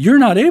 you're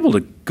not able to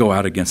go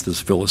out against this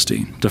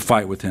Philistine to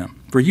fight with him,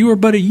 for you are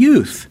but a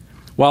youth,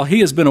 while he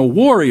has been a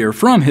warrior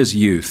from his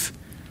youth.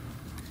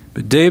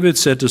 But David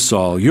said to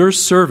Saul, your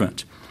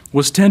servant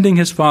was tending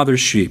his father's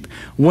sheep.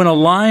 When a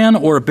lion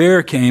or a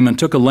bear came and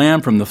took a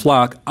lamb from the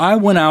flock, I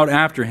went out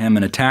after him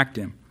and attacked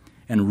him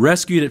and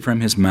rescued it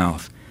from his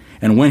mouth.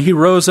 And when he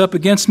rose up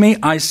against me,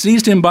 I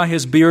seized him by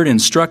his beard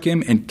and struck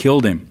him and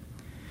killed him.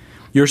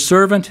 Your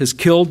servant has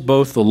killed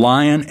both the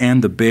lion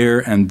and the bear,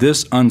 and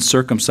this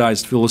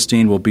uncircumcised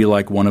Philistine will be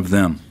like one of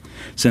them,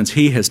 since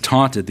he has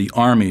taunted the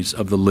armies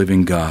of the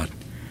living God.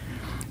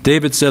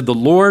 David said, the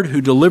Lord who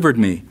delivered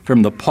me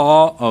from the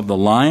paw of the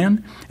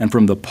lion and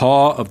from the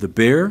paw of the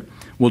bear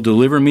will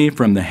deliver me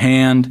from the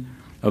hand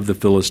of the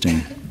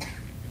Philistine.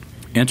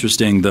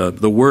 Interesting,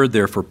 the word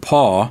there for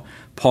paw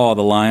of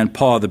the lion,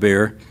 paw of the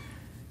bear,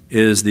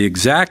 is the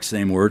exact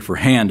same word for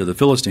hand of the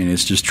Philistine.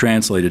 It's just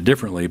translated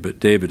differently, but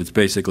David is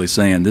basically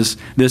saying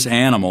this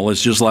animal is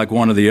just like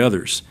one of the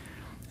others,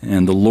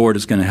 and the Lord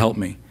is going to help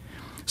me.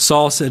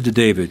 Saul said to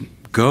David,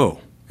 go,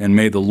 and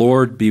may the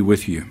Lord be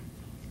with you.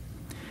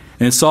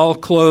 And Saul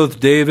clothed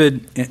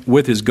David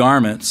with his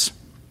garments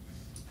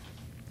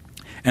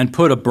and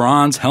put a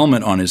bronze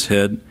helmet on his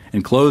head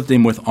and clothed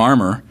him with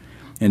armor.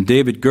 And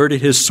David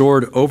girded his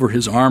sword over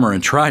his armor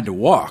and tried to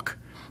walk,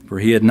 for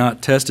he had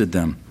not tested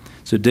them.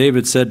 So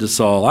David said to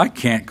Saul, I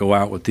can't go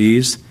out with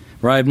these,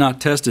 for I have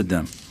not tested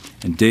them.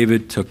 And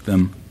David took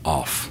them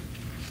off.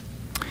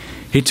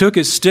 He took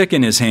his stick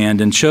in his hand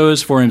and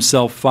chose for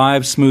himself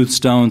 5 smooth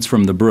stones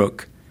from the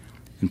brook,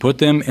 and put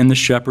them in the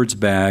shepherd's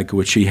bag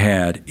which he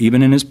had,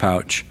 even in his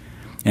pouch,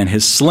 and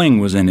his sling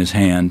was in his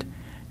hand,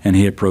 and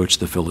he approached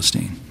the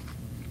Philistine.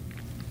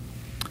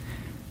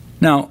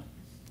 Now,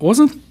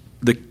 wasn't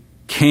the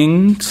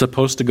king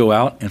supposed to go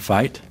out and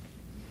fight?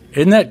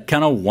 Isn't that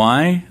kind of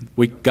why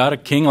we got a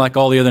king like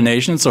all the other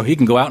nations, so he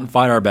can go out and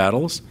fight our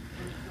battles?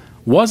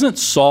 Wasn't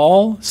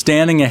Saul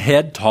standing a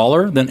head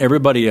taller than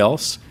everybody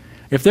else?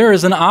 If there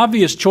is an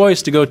obvious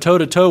choice to go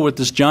toe-to-toe with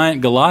this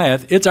giant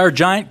Goliath, it's our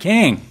giant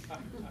king.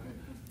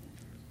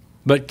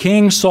 But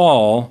King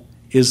Saul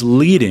is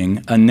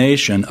leading a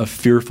nation of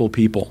fearful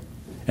people.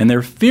 And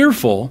they're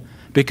fearful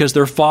because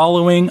they're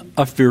following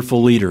a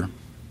fearful leader.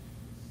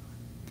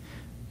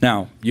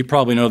 Now, you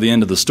probably know the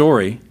end of the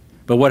story.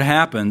 But what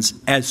happens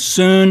as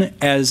soon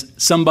as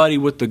somebody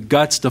with the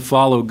guts to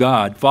follow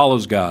God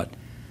follows God,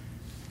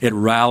 it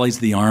rallies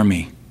the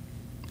army,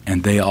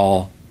 and they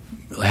all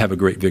have a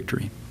great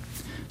victory.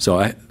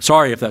 So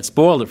sorry if that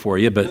spoiled it for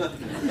you, but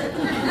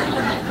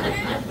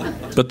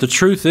the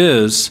truth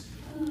is,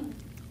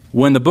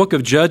 when the book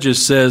of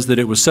Judges says that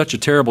it was such a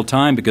terrible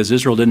time because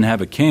Israel didn't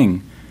have a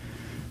king,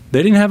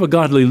 they didn't have a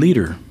godly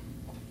leader.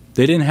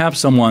 They didn't have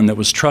someone that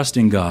was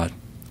trusting God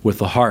with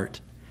the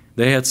heart.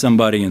 They had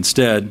somebody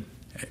instead,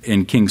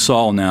 in King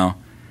Saul now,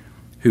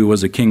 who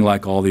was a king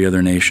like all the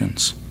other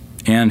nations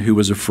and who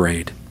was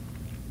afraid.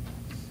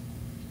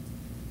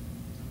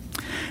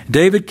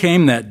 David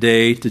came that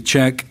day to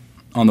check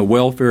on the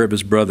welfare of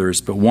his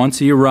brothers, but once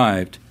he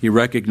arrived, he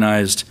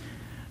recognized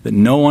that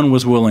no one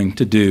was willing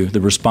to do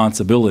the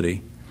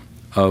responsibility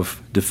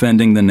of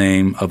defending the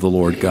name of the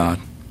Lord God.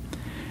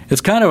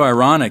 It's kind of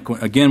ironic,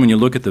 again, when you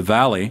look at the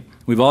valley.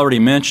 We've already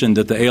mentioned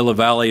that the Elah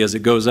Valley, as it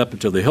goes up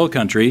into the hill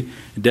country,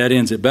 dead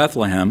ends at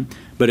Bethlehem.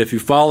 But if you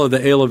follow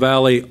the Elah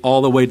Valley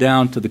all the way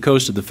down to the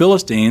coast of the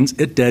Philistines,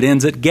 it dead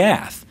ends at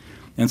Gath.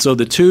 And so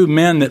the two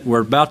men that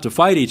were about to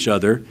fight each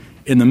other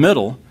in the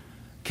middle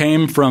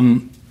came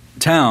from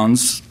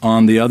towns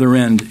on the other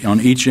end,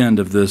 on each end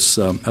of this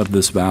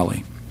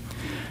valley.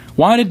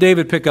 Why did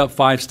David pick up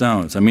 5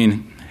 stones? I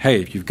mean,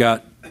 hey, if you've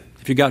got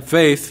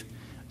faith,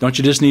 don't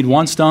you just need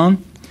 1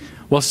 stone?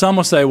 Well, some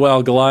will say,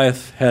 well,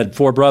 Goliath had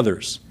 4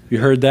 brothers. You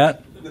heard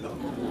that?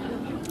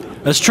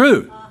 That's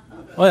true.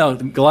 Well,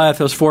 Goliath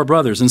has 4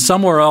 brothers. And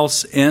somewhere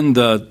else in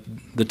the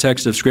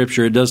text of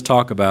Scripture, it does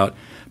talk about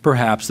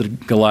perhaps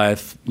that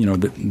Goliath,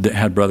 that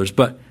had brothers.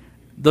 But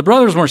the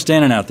brothers weren't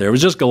standing out there. It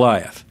was just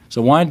Goliath.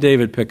 So why did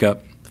David pick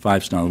up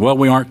 5 stones? Well,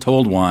 we aren't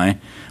told why.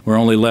 We're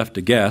only left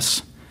to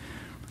guess.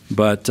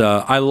 But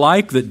I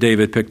like that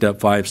David picked up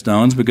 5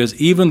 stones because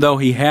even though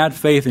he had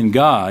faith in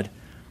God,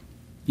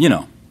 you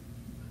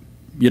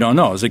don't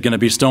know. Is it going to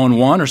be stone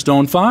 1 or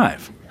stone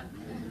 5?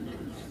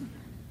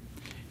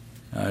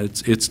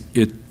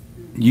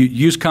 You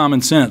use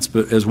common sense,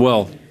 but as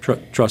well,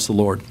 trust the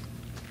Lord.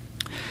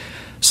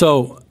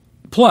 So,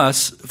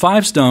 plus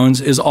 5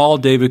 stones is all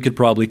David could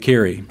probably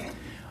carry.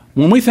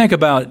 When we think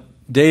about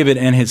David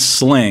and his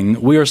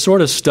sling, we are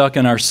sort of stuck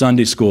in our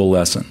Sunday school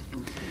lesson.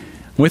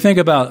 When we think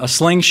about a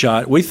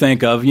slingshot, we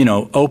think of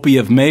Opie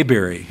of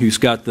Mayberry, who's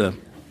got the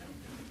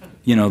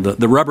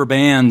rubber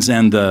bands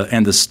and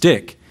the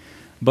stick.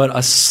 But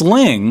a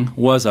sling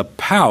was a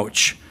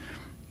pouch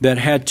that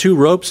had 2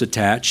 ropes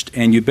attached,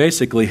 and you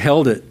basically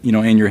held it,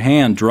 in your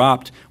hand,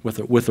 dropped with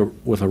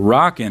a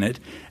rock in it,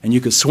 and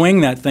you could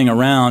swing that thing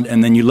around,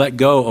 and then you let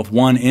go of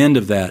one end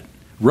of that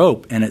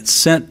rope, and it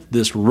sent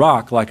this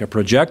rock like a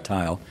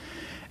projectile.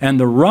 And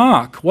the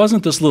rock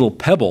wasn't this little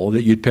pebble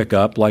that you'd pick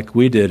up like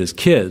we did as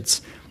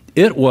kids.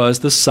 It was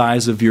the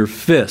size of your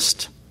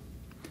fist.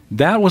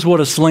 That was what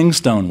a sling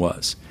stone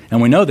was.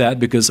 And we know that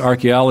because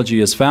archaeology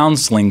has found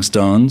sling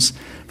stones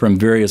from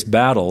various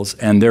battles,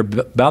 and they're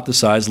about the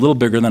size, a little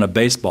bigger than a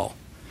baseball.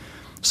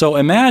 So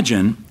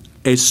imagine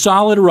a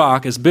solid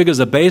rock as big as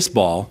a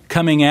baseball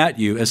coming at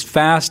you as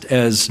fast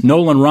as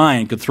Nolan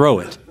Ryan could throw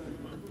it.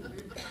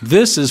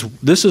 This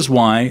is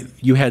why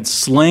you had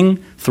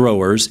sling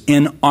throwers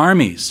in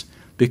armies,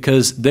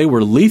 because they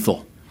were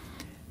lethal.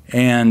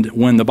 And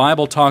when the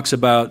Bible talks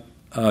about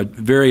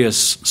various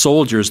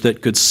soldiers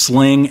that could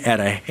sling at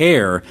a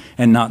hair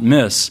and not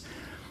miss,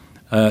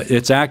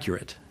 it's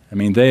accurate. I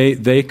mean,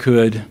 they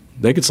could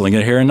sling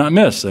at a hair and not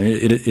miss.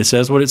 It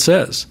says what it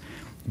says.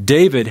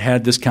 David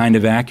had this kind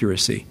of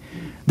accuracy.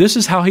 This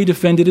is how he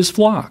defended his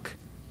flock.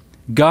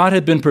 God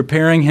had been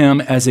preparing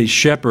him as a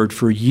shepherd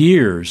for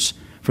years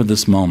for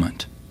this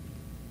moment.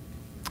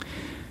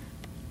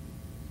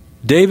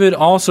 David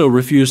also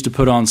refused to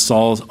put on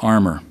Saul's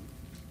armor.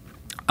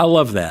 I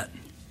love that.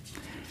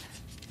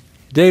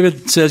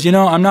 David says,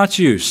 I'm not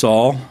you,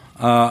 Saul.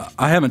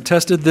 I haven't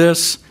tested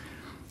this.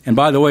 And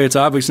by the way, it's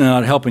obviously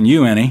not helping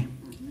you any.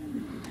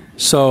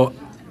 So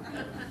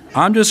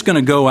I'm just going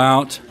to go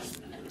out.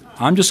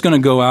 I'm just going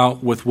to go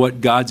out with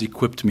what God's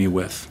equipped me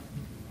with.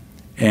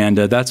 And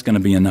that's going to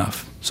be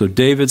enough. So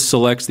David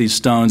selects these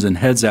stones and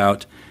heads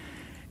out.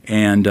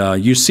 And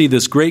you see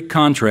this great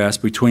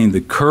contrast between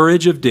the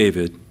courage of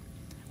David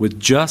with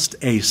just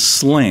a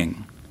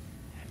sling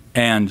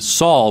and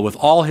Saul with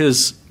all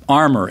his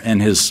armor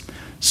and his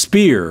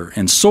spear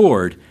and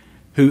sword,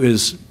 who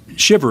is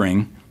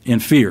shivering in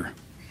fear.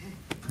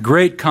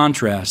 Great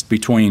contrast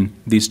between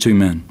these two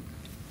men.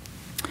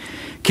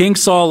 King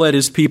Saul led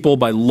his people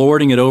by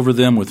lording it over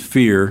them with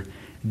fear.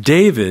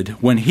 David,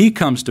 when he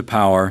comes to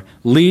power,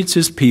 leads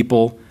his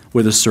people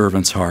with a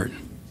servant's heart,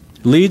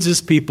 leads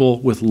his people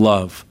with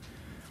love,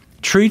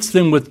 treats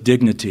them with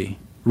dignity,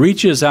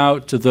 reaches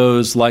out to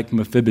those like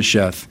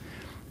Mephibosheth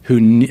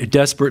who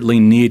desperately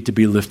need to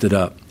be lifted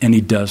up, and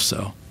he does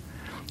so.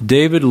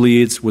 David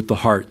leads with the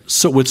heart,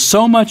 with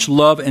so much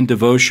love and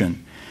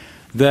devotion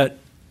that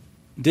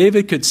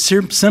David could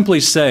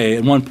simply say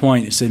at one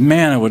point, he said,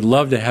 man, I would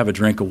love to have a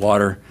drink of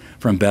water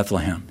from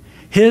Bethlehem.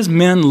 His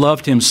men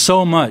loved him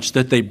so much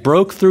that they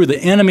broke through the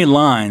enemy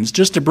lines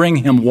just to bring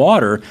him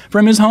water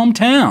from his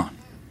hometown.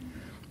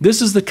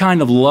 This is the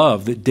kind of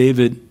love that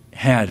David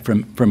had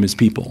from his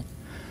people.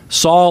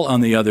 Saul,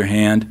 on the other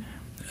hand,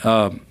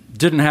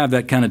 didn't have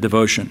that kind of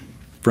devotion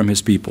from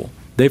his people.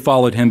 They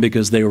followed him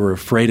because they were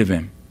afraid of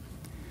him.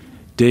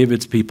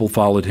 David's people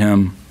followed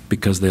him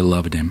because they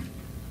loved him.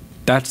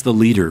 That's the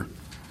leader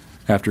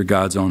after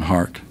God's own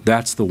heart.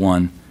 That's the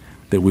one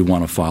that we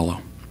want to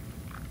follow.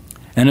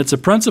 And it's a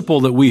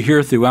principle that we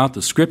hear throughout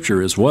the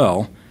Scripture as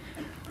well.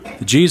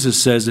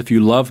 Jesus says, if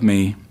you love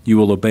me, you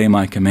will obey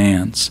my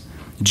commands.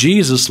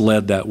 Jesus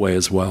led that way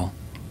as well.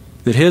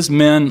 That his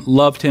men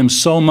loved him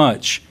so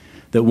much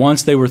that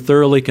once they were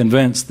thoroughly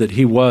convinced that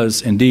he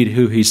was indeed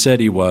who he said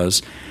he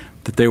was,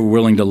 that they were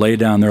willing to lay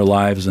down their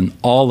lives, and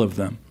all of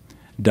them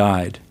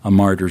died a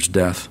martyr's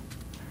death.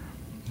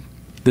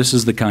 This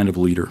is the kind of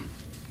leader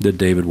that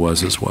David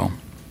was as well.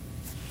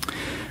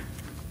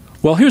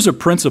 Well, here's a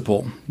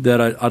principle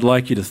that I'd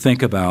like you to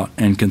think about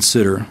and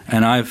consider,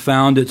 and I've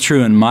found it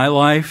true in my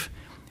life,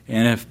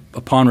 and if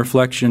upon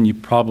reflection you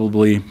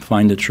probably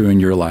find it true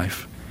in your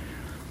life.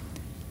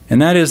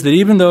 And that is that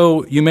even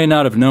though you may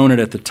not have known it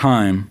at the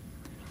time,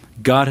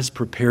 God has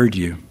prepared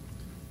you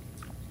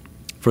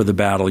for the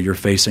battle you're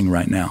facing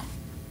right now.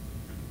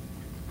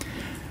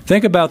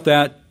 Think about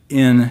that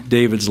in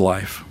David's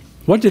life.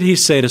 What did he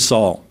say to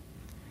Saul?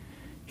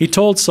 He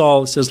told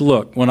Saul, he says,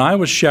 look, when I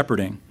was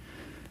shepherding,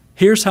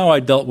 here's how I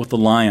dealt with the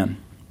lion.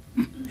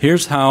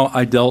 Here's how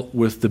I dealt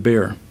with the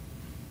bear.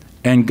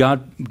 And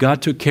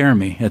God took care of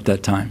me at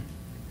that time.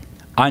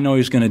 I know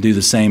he's going to do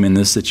the same in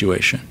this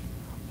situation.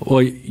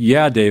 Well,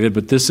 yeah, David,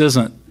 but this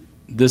isn't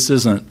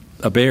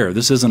a bear.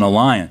 This isn't a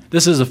lion.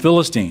 This is a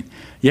Philistine.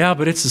 Yeah,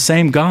 but it's the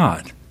same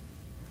God.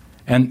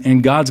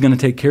 And God's going to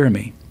take care of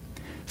me.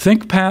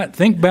 Think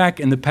back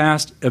in the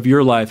past of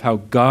your life how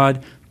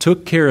God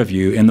took care of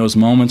you in those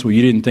moments where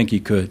you didn't think he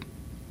could.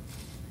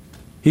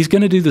 He's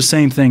going to do the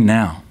same thing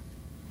now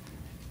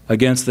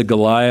against the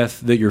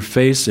Goliath that you're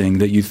facing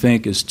that you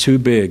think is too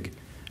big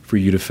for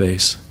you to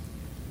face.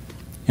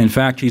 In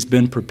fact, he's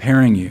been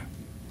preparing you.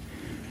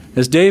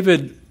 As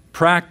David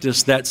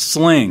practiced that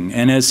sling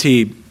and as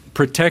he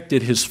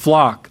protected his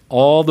flock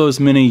all those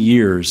many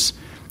years,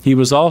 he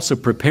was also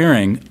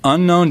preparing,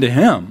 unknown to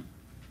him,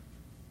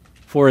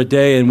 for a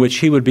day in which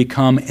he would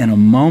become, in a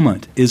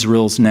moment,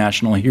 Israel's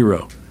national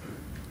hero.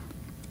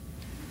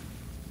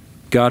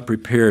 God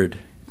prepared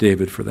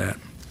David for that.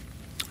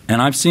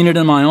 And I've seen it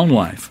in my own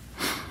life.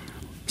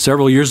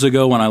 Several years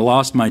ago when I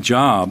lost my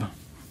job,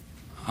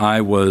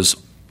 I was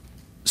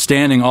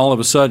standing all of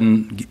a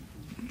sudden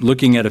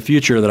looking at a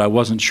future that I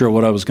wasn't sure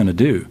what I was going to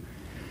do.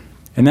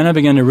 And then I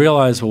began to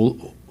realize,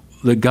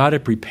 that God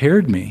had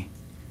prepared me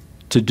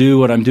to do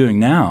what I'm doing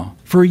now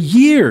for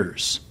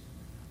years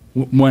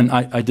when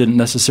I didn't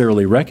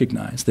necessarily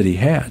recognize that he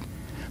had.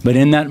 But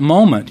in that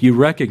moment, you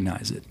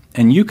recognize it.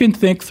 And you can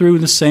think through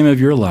the same of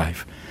your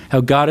life, how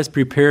God has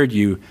prepared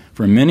you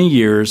for many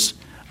years,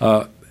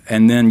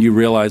 and then you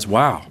realize,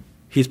 wow,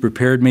 he's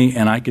prepared me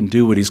and I can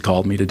do what he's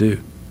called me to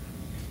do.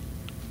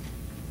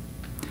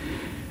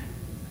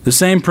 The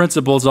same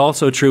principle is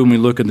also true when we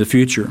look at the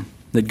future,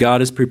 that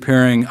God is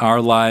preparing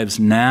our lives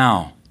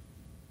now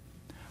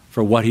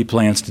for what he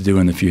plans to do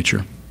in the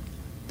future.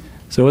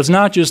 So it's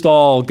not just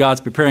all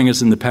God's preparing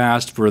us in the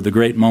past for the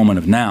great moment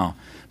of now,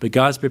 but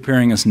God's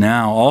preparing us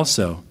now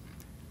also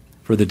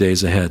for the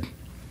days ahead.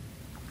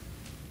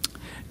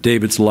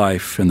 David's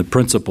life and the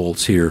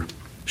principles here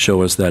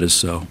show us that is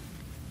so.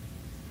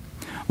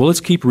 Well, let's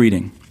keep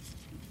reading.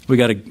 We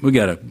got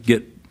to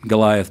get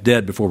Goliath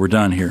dead before we're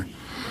done here.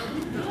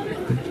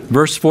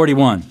 Verse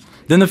 41.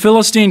 Then the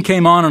Philistine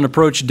came on and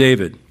approached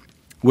David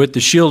with the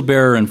shield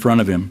bearer in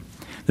front of him.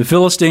 The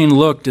Philistine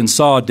looked and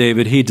saw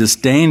David. He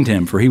disdained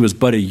him, for he was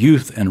but a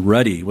youth and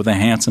ruddy, with a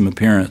handsome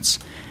appearance.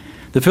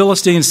 The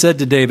Philistine said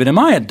to David, "Am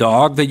I a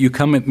dog that you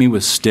come at me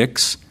with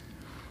sticks?"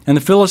 And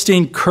the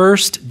Philistine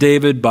cursed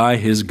David by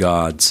his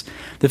gods.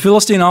 The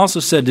Philistine also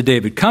said to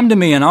David, "Come to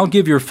me, and I'll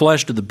give your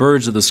flesh to the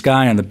birds of the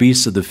sky and the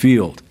beasts of the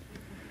field."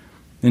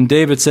 Then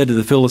David said to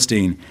the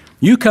Philistine,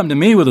 "You come to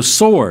me with a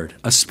sword,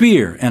 a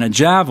spear, and a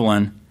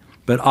javelin,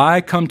 but I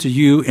come to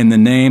you in the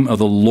name of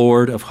the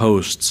Lord of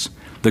hosts,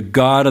 the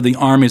God of the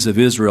armies of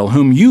Israel,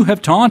 whom you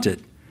have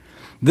taunted.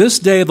 This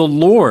day the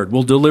Lord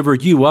will deliver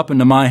you up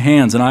into my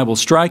hands, and I will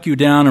strike you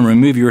down and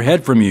remove your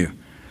head from you.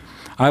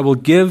 I will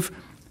give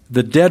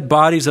the dead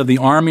bodies of the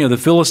army of the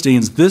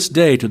Philistines this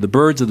day to the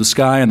birds of the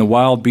sky and the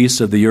wild beasts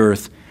of the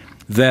earth,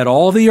 that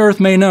all the earth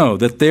may know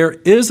that there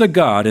is a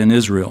God in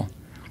Israel,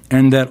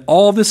 and that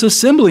all this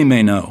assembly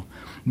may know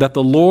that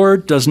the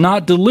Lord does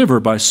not deliver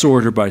by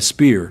sword or by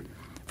spear,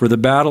 for the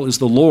battle is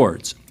the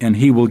Lord's, and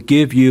he will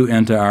give you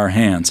into our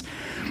hands."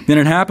 Then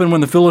it happened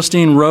when the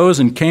Philistine rose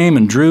and came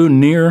and drew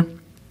near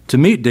to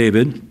meet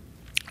David,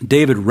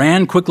 David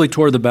ran quickly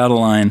toward the battle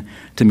line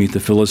to meet the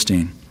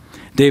Philistine.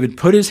 David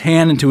put his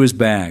hand into his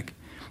bag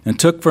and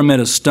took from it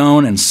a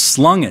stone and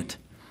slung it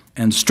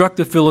and struck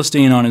the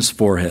Philistine on his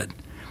forehead.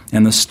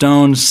 And the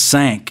stone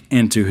sank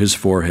into his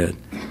forehead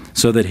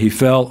so that he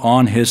fell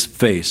on his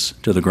face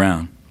to the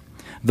ground.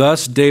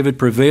 Thus David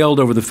prevailed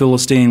over the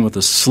Philistine with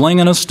a sling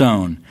and a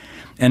stone,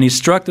 and he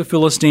struck the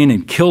Philistine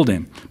and killed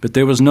him, but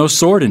there was no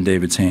sword in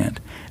David's hand.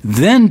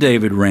 Then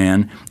David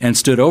ran and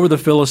stood over the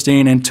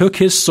Philistine and took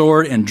his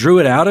sword and drew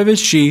it out of his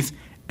sheath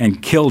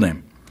and killed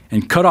him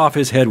and cut off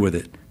his head with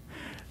it.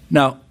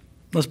 Now,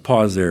 let's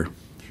pause there.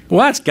 Well,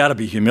 that's got to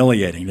be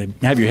humiliating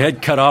to have your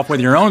head cut off with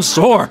your own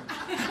sword.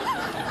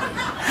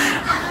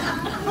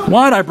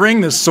 Why'd I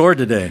bring this sword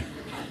today?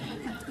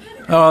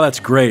 Oh,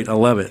 that's great. I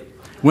love it.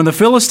 When the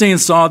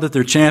Philistines saw that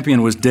their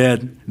champion was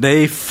dead,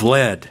 they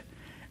fled.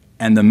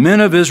 And the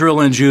men of Israel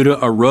and Judah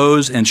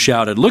arose and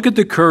shouted, "Look at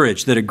the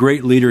courage that a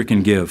great leader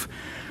can give."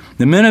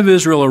 The men of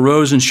Israel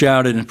arose and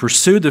shouted and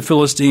pursued the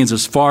Philistines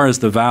as far as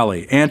the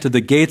valley and to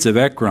the gates of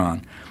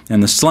Ekron.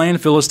 And the slain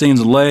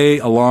Philistines lay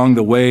along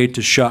the way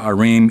to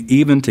Sha'arim,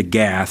 even to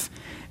Gath,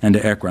 and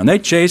to Ekron. They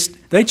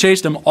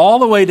chased him all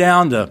the way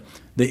down to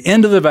the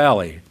end of the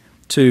valley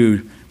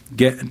to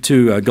get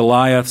to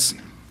Goliath's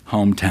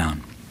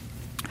hometown.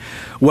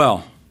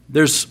 Well,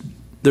 there's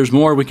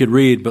more we could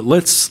read, but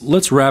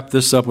let's wrap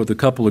this up with a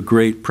couple of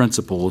great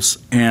principles,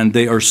 and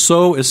they are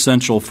so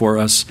essential for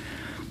us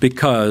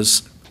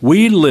because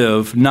we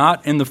live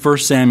not in the 1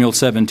 Samuel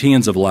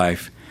 17s of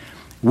life.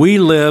 We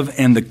live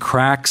in the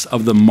cracks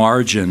of the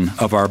margin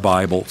of our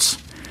Bibles,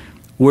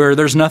 where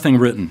there's nothing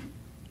written.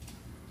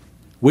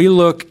 We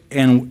look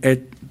at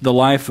the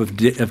life of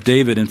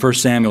David in 1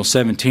 Samuel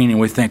 17 and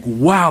we think,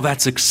 wow,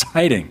 that's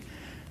exciting.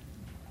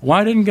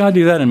 Why didn't God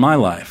do that in my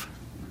life?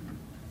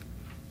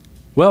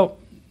 Well,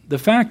 the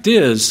fact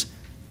is,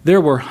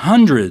 there were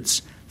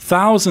hundreds,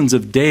 thousands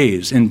of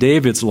days in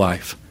David's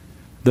life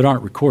that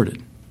aren't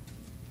recorded.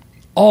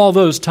 All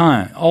those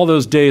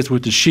days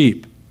with the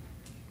sheep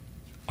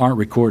aren't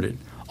recorded.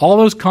 All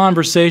those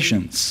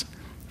conversations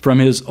from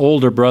his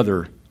older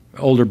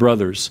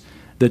brothers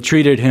that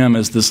treated him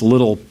as this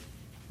little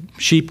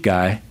sheep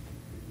guy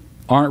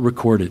aren't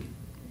recorded.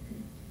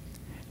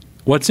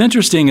 What's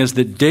interesting is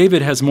that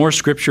David has more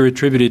scripture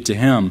attributed to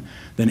him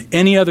than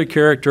any other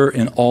character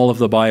in all of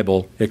the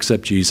Bible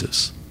except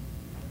Jesus.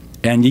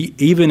 And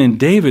even in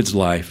David's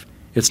life,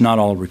 it's not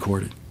all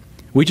recorded.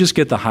 We just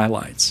get the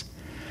highlights.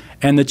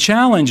 And the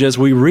challenge as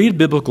we read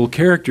biblical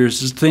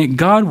characters is to think,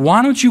 God,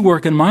 why don't you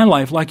work in my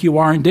life like you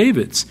are in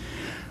David's?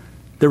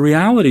 The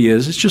reality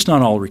is, it's just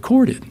not all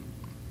recorded.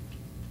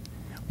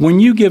 When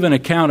you give an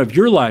account of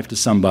your life to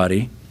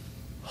somebody,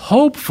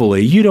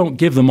 hopefully you don't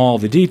give them all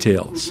the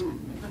details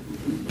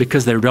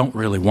because they don't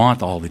really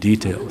want all the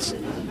details.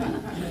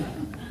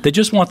 They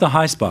just want the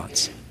high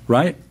spots,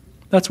 right?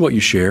 That's what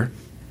you share.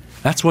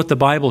 That's what the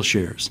Bible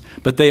shares.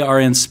 But they are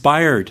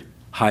inspired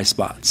high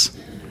spots.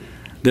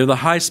 They're the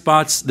high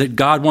spots that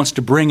God wants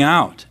to bring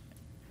out.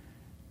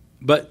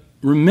 But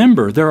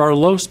remember, there are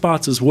low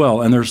spots as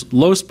well. And there's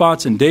low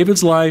spots in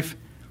David's life,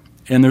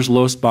 and there's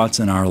low spots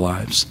in our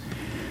lives.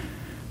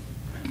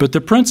 But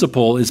the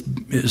principle is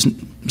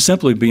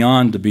simply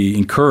beyond to be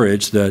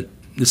encouraged that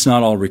it's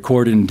not all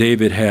recorded, and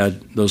David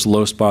had those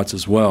low spots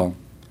as well.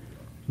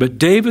 But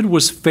David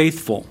was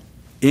faithful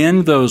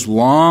in those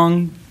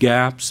long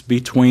gaps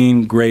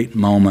between great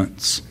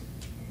moments,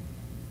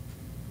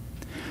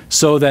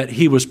 so that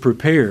he was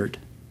prepared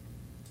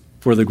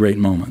for the great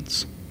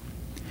moments.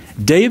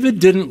 David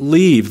didn't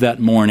leave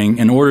that morning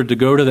in order to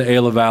go to the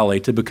Elah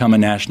Valley to become a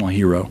national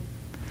hero.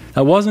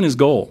 That wasn't his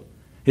goal.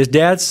 His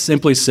dad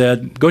simply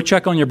said, go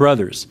check on your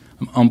brothers.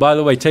 And by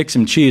the way, take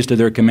some cheese to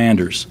their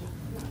commanders.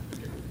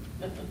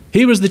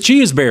 He was the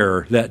cheese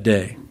bearer that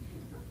day.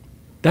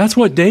 That's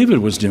what David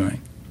was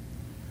doing.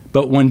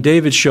 But when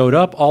David showed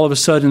up, all of a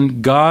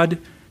sudden, God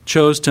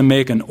chose to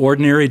make an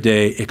ordinary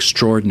day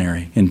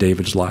extraordinary in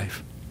David's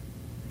life.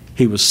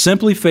 He was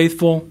simply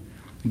faithful.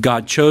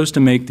 God chose to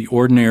make the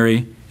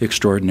ordinary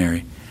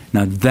extraordinary.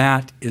 Now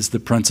that is the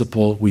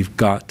principle we've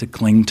got to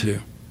cling to.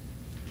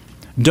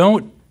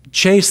 Don't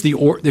chase the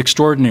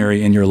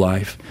extraordinary in your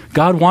life.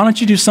 God, why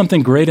don't you do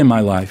something great in my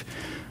life?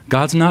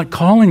 God's not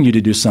calling you to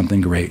do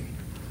something great.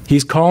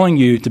 He's calling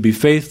you to be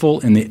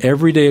faithful in the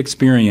everyday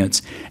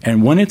experience.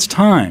 And when it's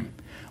time,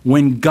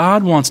 when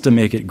God wants to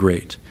make it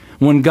great,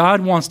 when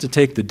God wants to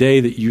take the day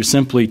that you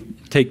simply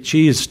take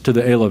cheese to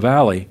the Elah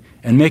Valley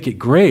and make it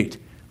great,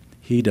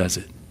 He does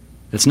it.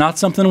 It's not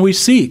something we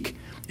seek.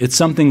 It's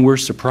something we're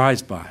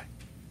surprised by.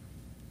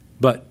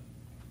 But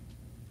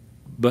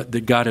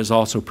that God has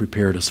also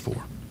prepared us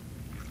for.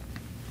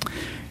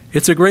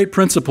 It's a great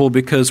principle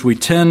because we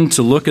tend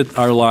to look at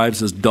our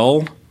lives as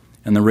dull,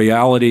 and the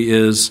reality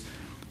is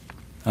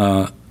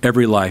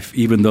every life,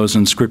 even those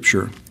in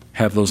Scripture,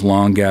 have those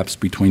long gaps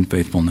between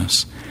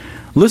faithfulness.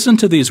 Listen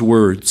to these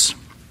words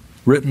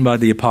written by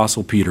the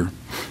Apostle Peter.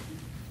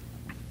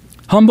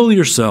 Humble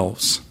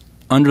yourselves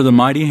under the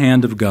mighty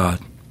hand of God,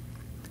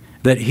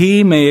 that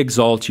He may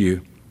exalt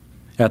you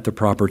at the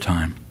proper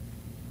time.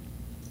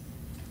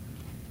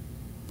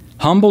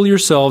 Humble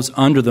yourselves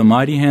under the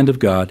mighty hand of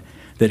God,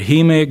 that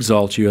He may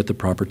exalt you at the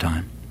proper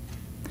time.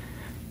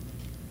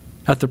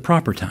 At the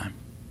proper time.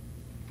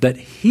 That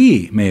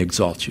He may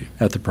exalt you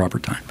at the proper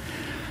time.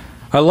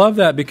 I love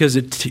that because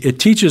it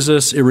teaches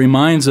us, it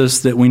reminds us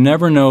that we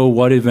never know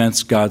what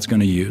events God's going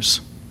to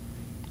use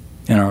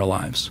in our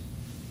lives.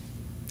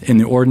 In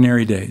the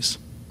ordinary days,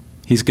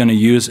 He's going to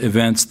use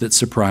events that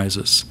surprise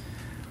us.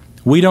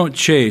 We don't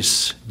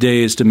chase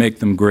days to make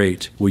them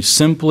great. We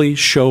simply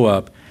show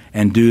up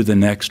and do the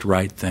next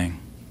right thing.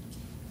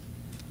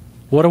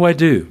 What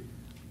do?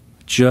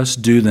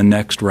 Just do the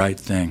next right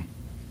thing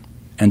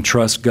and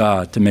trust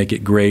God to make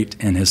it great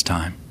in His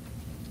time.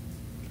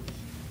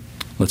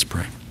 Let's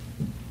pray.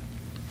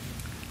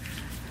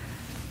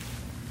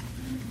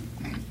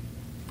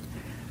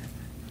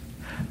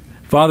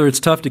 Father, it's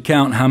tough to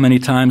count how many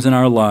times in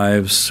our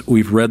lives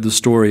we've read the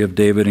story of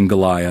David and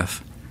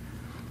Goliath,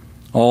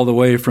 all the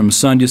way from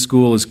Sunday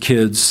school as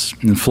kids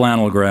and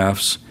flannel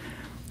graphs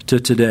to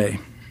today.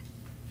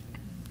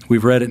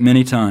 We've read it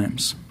many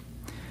times.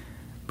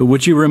 But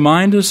would you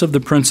remind us of the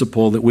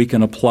principle that we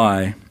can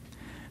apply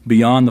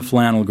beyond the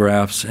flannel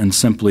graphs and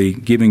simply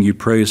giving you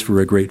praise for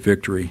a great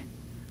victory.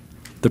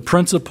 The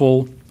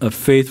principle of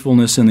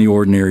faithfulness in the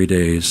ordinary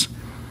days.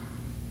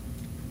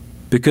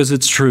 Because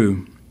it's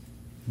true,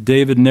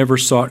 David never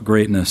sought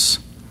greatness.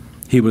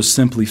 He was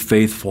simply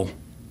faithful.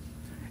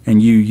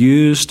 And you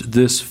used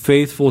this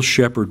faithful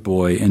shepherd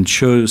boy and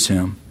chose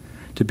him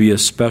to be a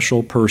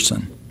special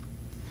person.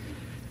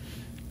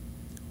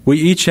 We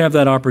each have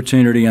that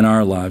opportunity in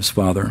our lives,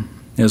 Father,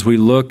 as we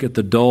look at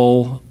the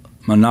dull,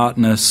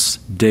 monotonous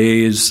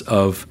days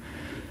of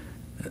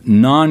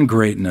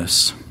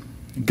non-greatness.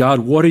 God,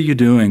 what are you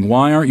doing?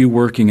 Why aren't you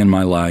working in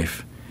my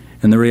life?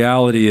 And the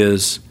reality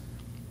is,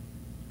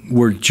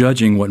 we're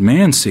judging what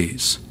man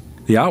sees,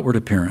 the outward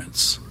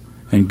appearance,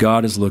 and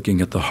God is looking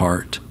at the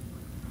heart.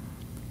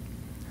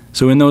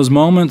 So in those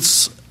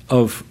moments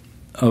of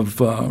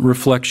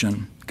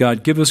reflection,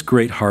 God, give us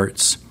great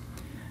hearts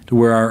to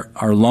where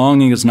our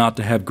longing is not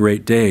to have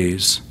great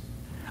days.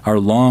 Our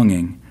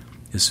longing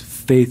is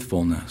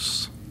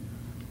faithfulness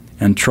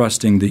and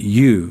trusting that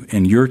you,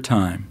 in your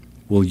time,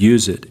 will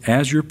use it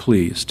as you're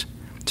pleased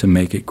to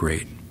make it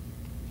great.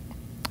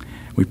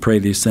 We pray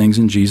these things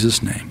in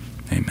Jesus' name.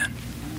 Amen.